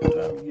heavy by the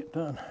time you get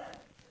done.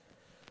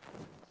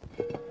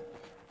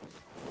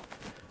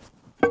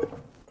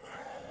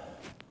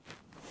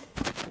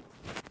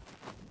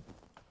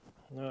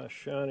 Nice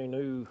shiny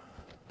new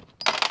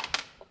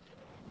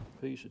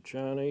piece of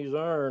Chinese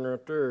iron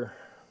right there.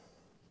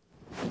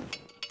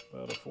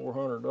 About a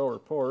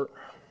 $400 part.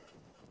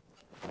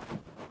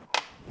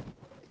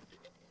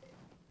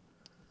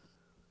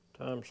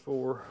 Times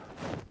 4.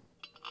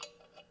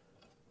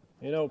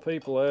 You know,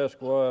 people ask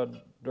why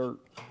dirt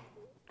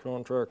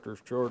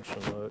contractors charge so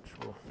much.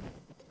 Well,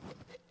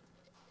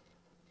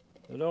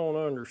 they don't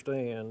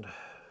understand.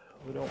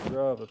 We don't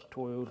drive a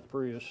Toyota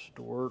Prius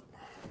to work.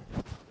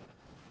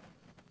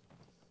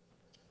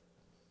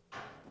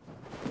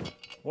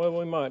 Well,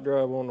 we might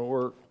drive one to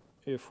work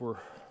if we're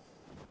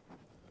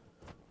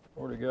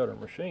already got our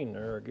machine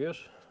there, I guess.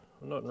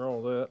 Nothing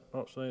wrong with that.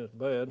 Not saying it's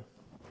bad.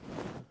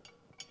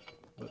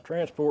 But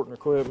transporting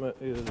equipment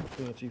is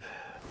expensive.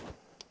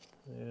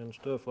 And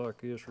stuff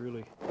like this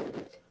really,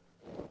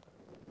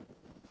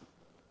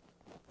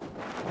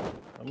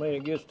 I mean,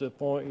 it gets to the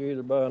point you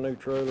either buy a new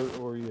trailer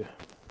or you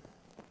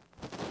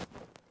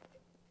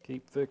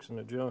keep fixing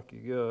the junk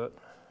you got.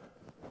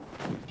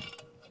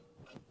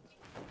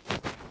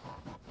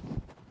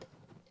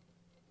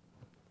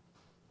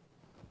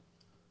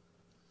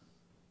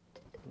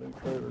 New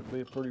trailer would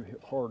be a pretty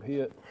hard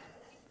hit.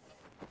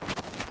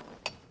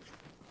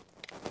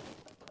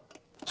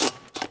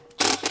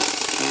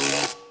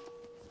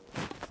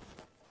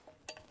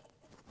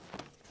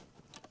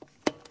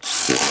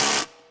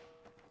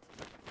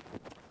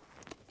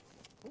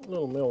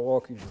 Little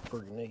Milwaukees are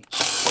pretty neat.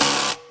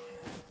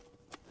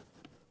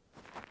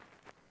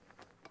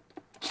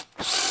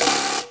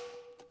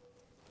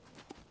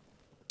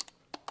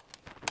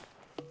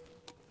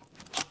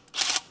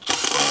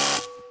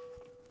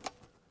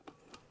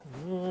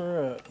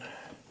 Alright.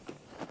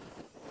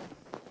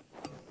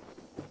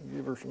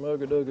 Give her some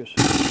ugga-duggas.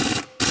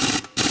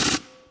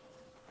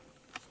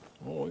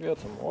 Well, we got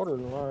some water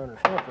in the line or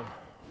something.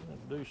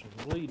 Let's do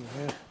some bleeding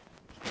here.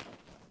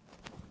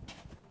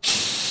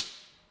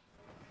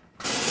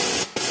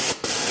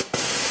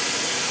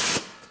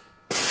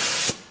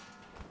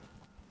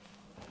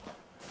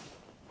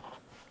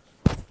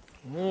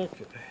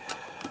 Okay.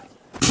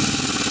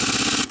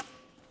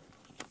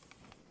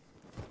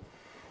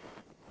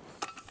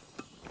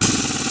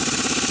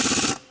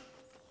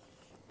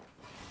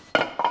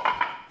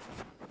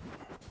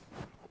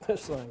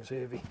 This thing's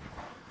heavy.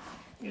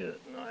 Good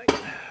night.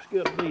 It's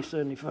got to be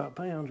 75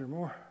 pounds or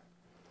more.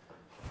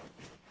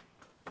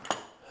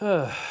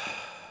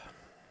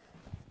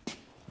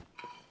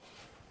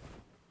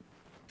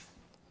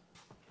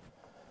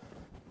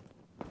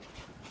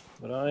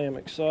 But I am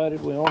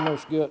excited. We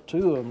almost got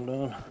 2 of them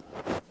done.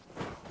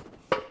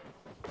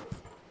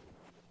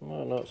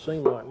 Might not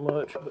seem like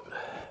much, but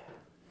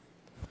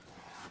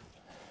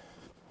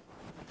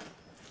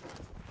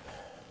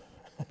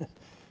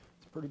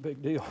it's a pretty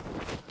big deal.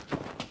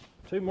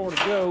 2 more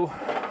to go.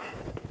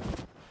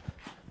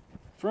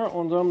 Front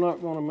ones I'm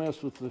not going to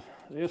mess with. The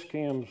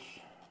S-cams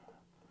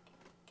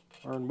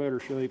are in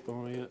better shape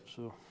on it,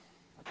 so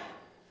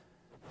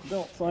I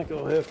don't think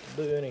I'll have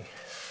to do any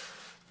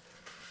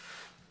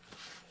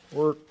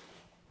work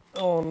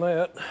on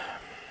that.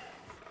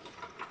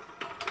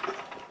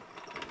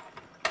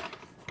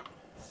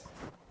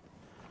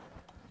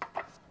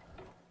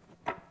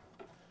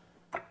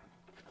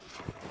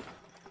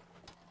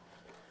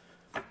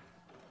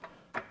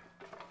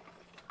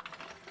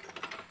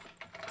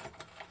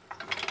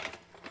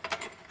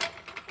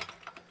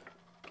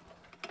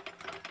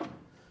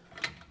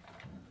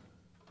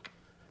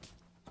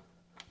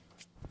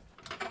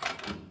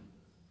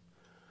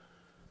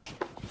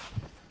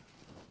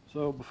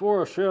 So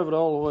before I shove it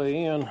all the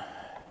way in,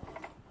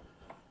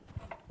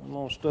 I'm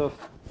going to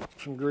stuff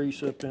some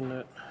grease up in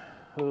that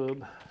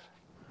hub.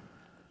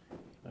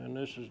 And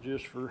this is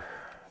just for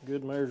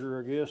good measure,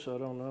 I guess. I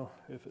don't know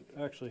if it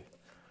actually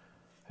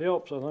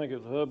helps. I think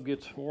if the hub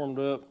gets warmed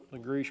up, the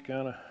grease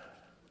kind of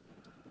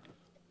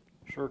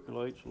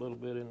circulates a little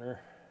bit in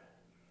there.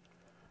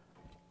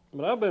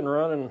 But I've been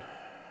running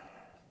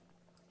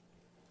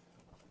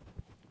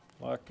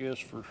like this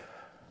for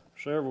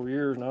several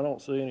years and I don't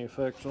see any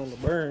effects on the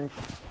bearing.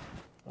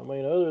 I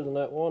mean, other than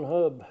that one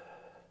hub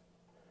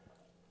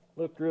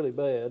looked really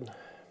bad.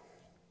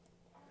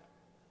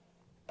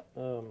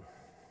 I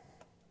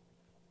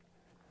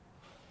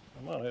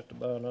might have to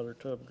buy another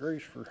tub of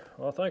grease for,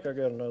 well, I think I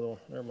got another one.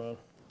 Never mind.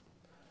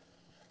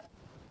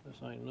 This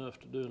ain't enough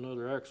to do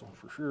another axle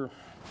for sure.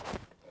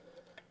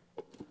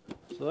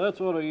 So that's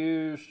what I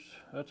used.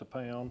 That's a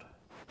pound.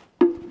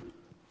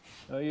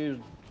 I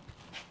used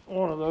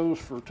one of those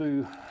for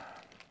 2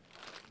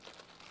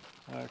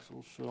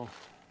 axles, so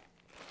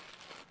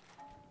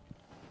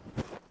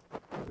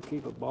gotta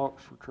keep a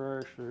box for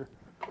trash there.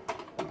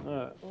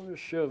 Alright, I'll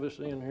just shove this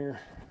in here.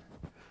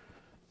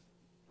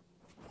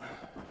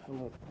 I'm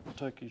gonna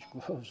take these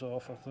gloves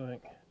off, I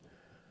think.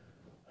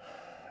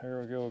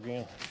 Here we go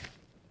again.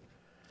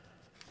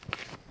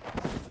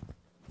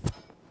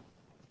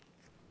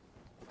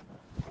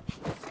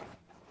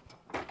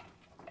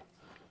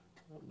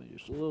 That'll be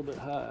just a little bit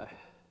high.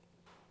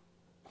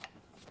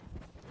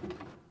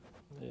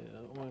 Yeah,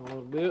 that went a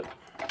little bit.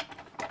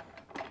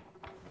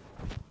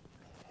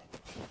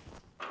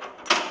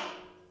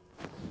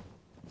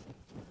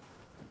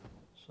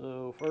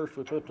 So first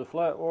we put the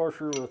flat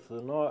washer with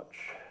the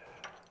notch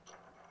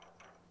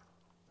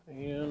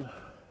in,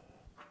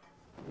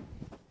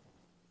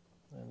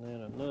 and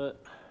then a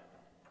nut,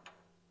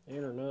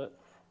 inner nut.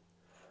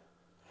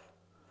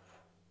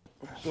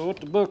 So what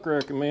the book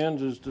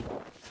recommends is to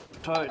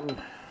tighten,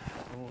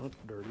 oh that's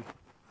dirty.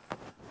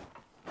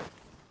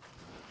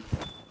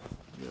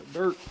 Got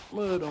dirt,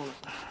 mud on it.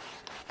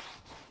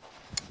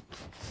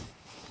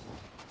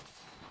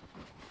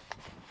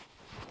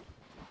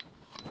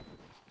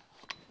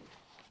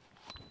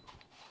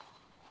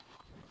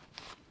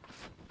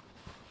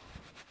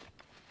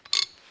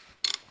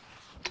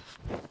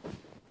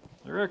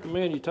 I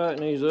recommend you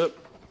tighten these up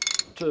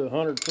to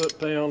 100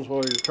 foot-pounds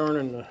while you're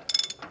turning the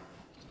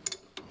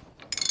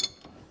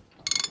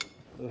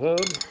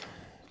hub,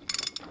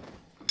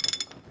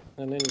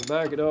 and then you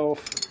back it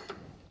off.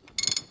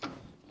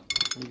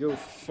 You go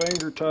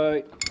finger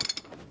tight,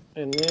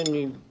 and then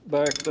you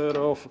back that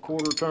off a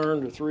 1/4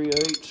 turn to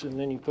 3/8, and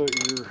then you put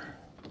your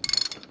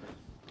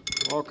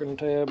locking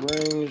tab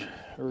rings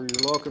or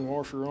your locking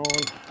washer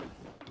on.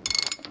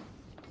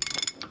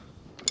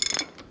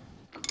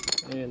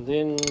 And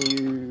then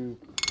you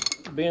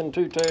bend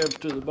 2 tabs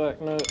to the back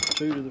nut,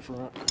 2 to the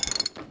front.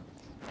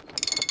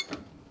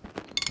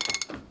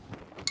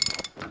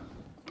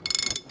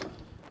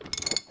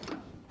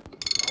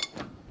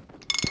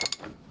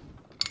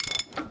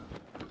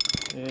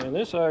 And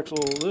this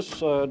axle, this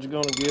side's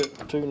going to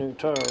get 2 new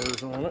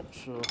tires on it,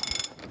 so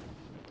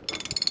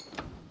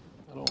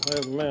I don't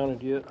have them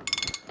mounted yet.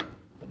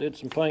 I did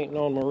some painting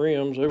on my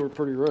rims, they were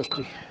pretty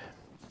rusty.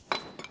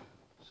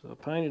 So I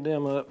painted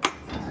them up.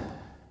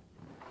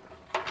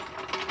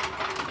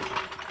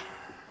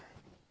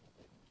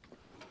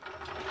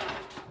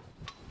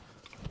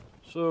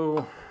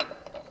 So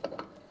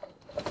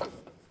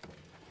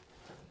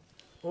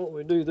what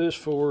we do this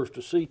for is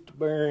to seat the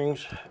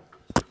bearings.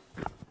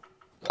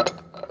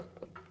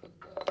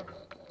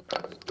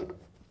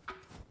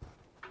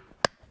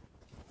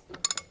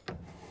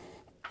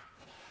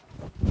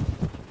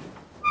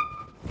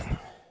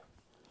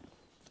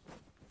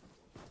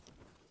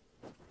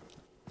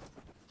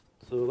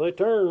 So they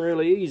turn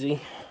really easy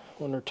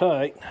when they're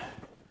tight,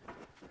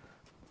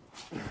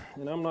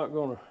 and I'm not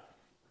going to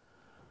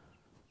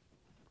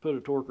put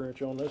a torque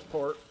wrench on this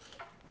part.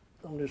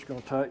 I'm just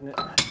going to tighten it.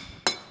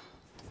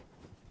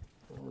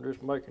 And we're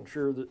just making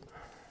sure that the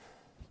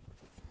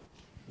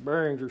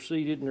bearings are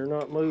seated and they're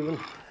not moving.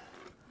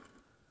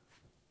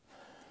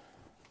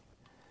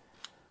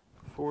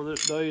 before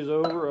this day is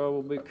over, I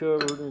will be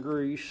covered in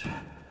grease,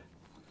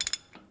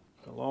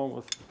 along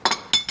with.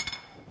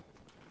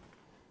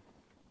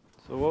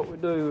 So what we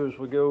do is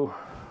we go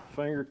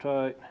finger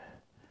tight,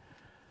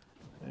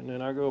 and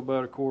then I go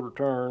about a quarter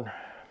turn,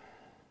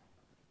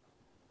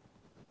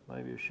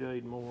 maybe a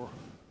shade more.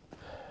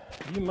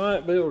 You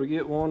might be able to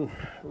get one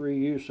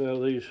reuse out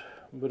of these,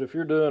 but if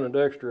you're doing a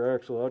dexter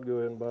axle, I'd go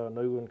ahead and buy a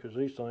new one, because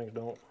these things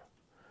don't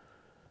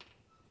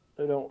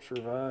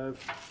survive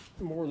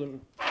more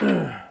than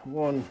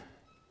one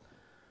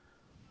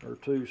or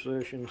two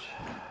sessions.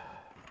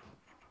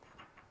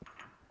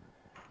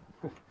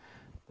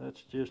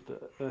 That's just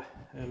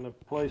and the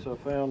place I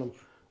found them,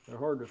 they're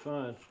hard to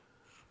find.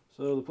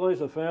 So the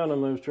place I found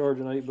them, I was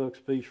charging $8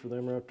 a piece for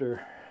them right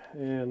there,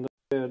 and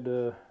they had,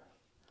 you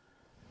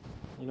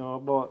know, I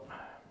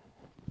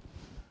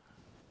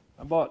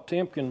bought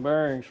Timken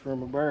bearings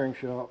from a bearing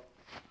shop,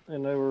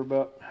 and they were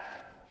about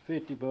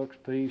 $50 a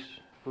piece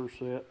per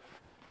set.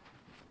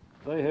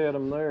 They had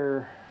them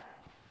there.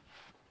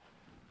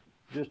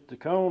 Just the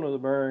cone of the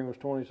bearing was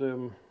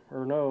 $27,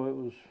 or no, it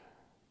was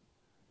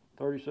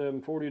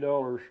 $37,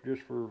 $40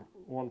 just for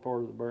one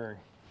part of the bearing.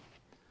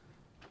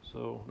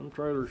 So them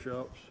trailer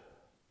shops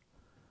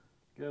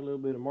got a little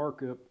bit of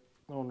markup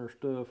on their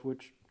stuff,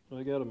 which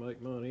they got to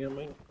make money. I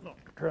mean, not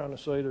trying to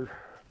say they're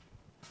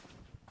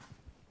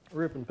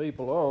ripping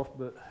people off,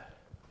 but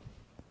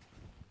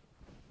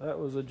that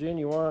was a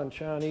genuine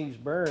Chinese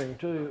bearing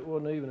too. It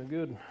wasn't even a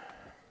good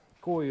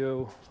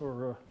Koyo,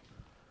 or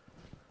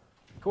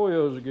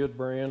Koyo's a good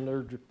brand.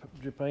 They're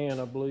Japan,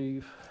 I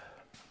believe.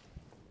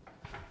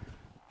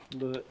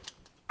 But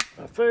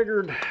I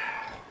figured,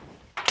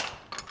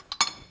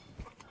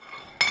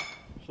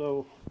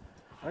 so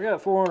I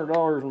got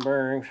 $400 in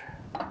bearings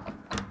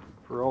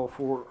for all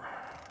four.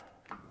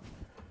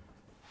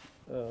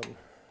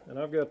 And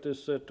I've got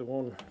this set to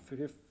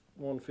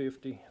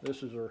 150.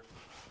 This is our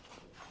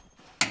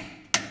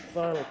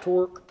final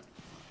torque.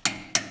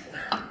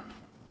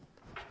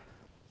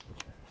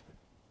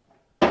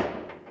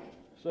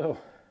 So,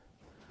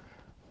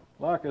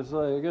 like I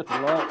say, I got the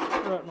light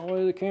right in the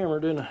way of the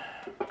camera, didn't I?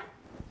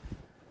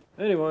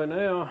 Anyway,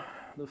 now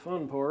the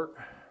fun part.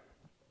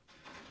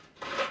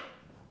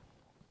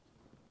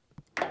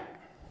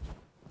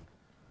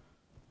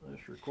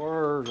 This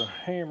requires a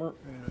hammer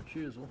and a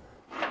chisel.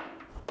 At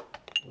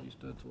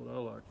least that's what I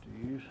like to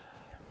use.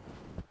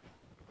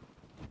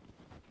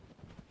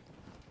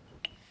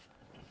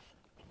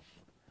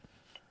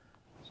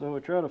 So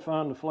we try to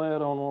find the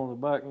flat on one of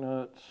the back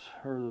nuts,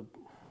 or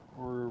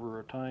wherever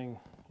a tang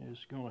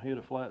is going to hit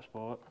a flat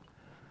spot.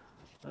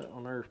 That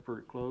one there is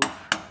pretty close.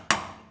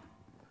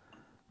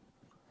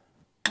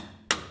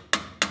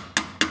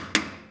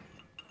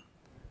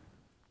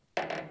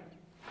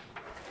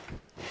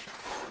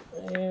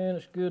 And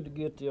it's good to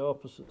get the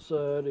opposite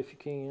side if you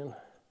can,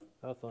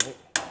 I think.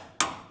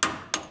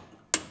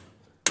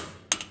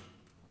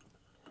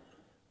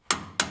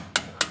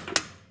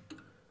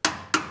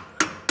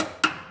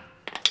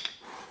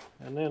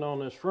 And then on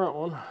this front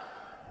one,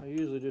 I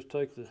usually just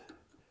take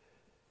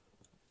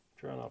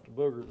try not to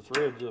booger the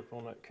threads up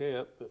on that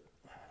cap, but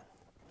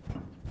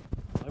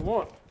they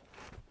want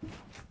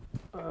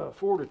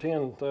 4 to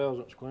 10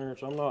 thousandths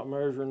clearance. I'm not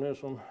measuring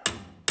this one.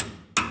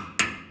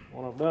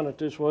 When I've done it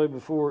this way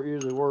before, it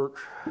usually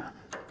works.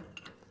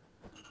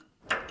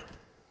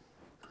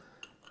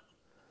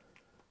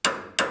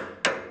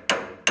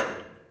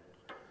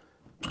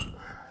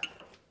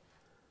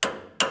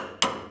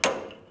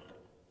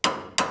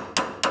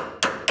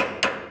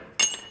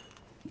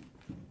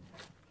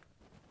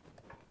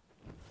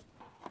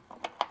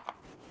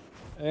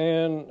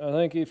 And I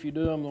think if you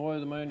do them the way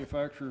the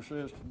manufacturer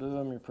says to do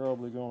them, you're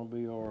probably going to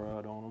be all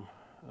right on them.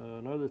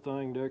 Another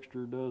thing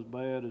Dexter does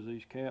bad is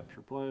these caps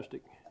are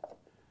plastic.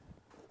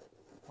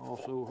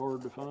 Also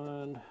hard to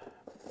find.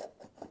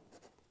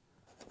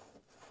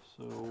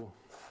 So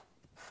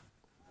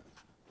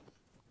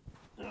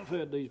I've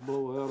had these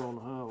blow out on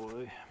the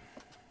highway.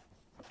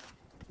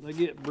 They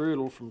get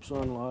brittle from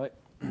sunlight.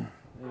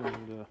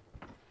 And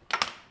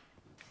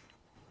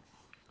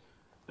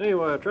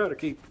anyway, I try to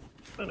keep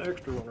an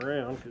extra one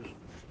around, because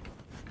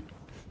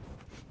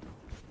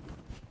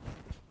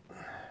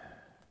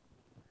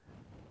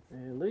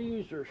and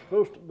these are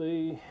supposed to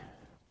be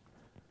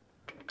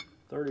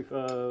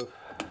 35,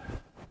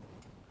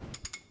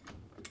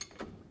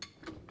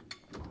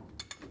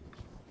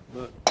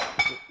 but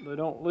they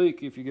don't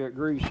leak if you got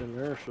grease in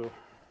there. So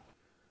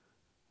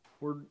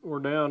we're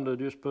down to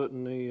just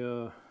putting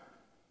the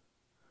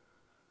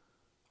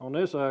on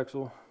this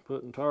axle,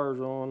 putting tires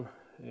on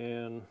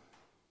and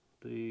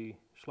the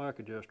slack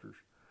adjusters,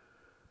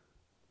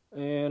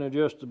 and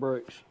adjust the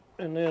brakes,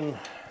 and then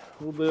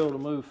we'll be able to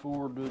move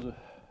forward to the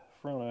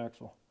front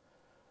axle.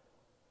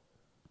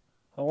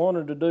 I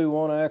wanted to do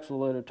one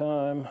axle at a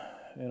time,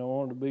 and I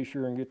wanted to be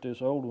sure and get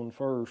this old one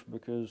first,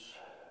 because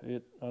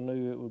I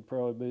knew it would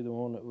probably be the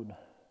one that would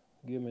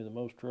give me the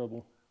most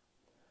trouble.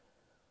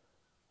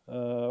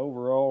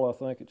 Overall, I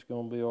think it's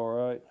going to be all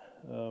right.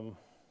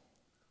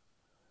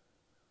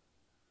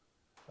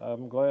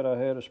 I'm glad I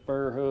had a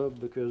spare hub,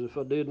 because if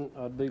I didn't,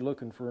 I'd be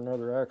looking for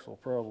another axle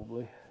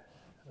probably.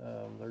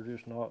 They're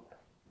just not.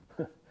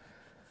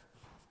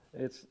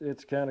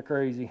 It's kind of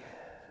crazy.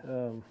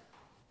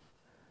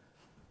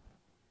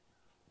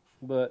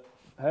 But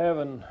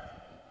having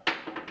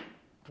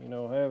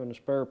the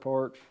spare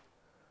parts,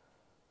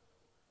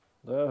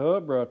 that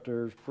hub right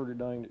there is pretty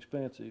dang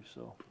expensive.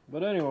 So,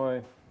 but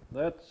anyway,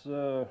 that's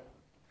that.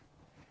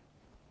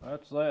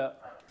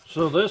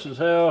 So this is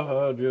how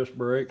I adjust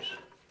brakes.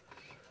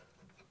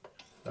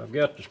 I've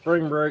got the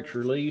spring brakes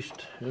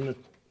released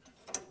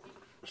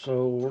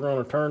so we're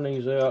going to turn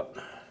these out.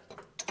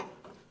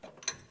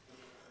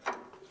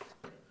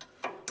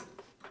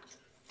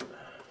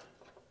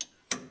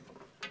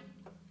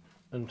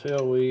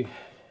 Until we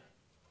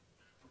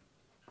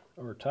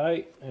are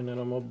tight, and then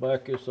I'm going to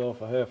back this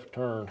off a half a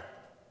turn.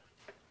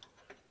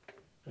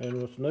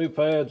 And with new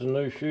pads and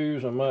new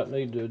shoes, I might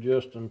need to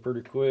adjust them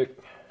pretty quick.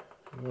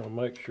 I'm going to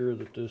make sure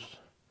that this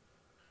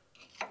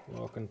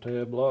locking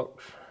tab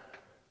locks.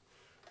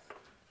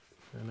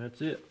 And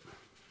that's it.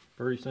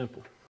 Pretty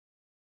simple.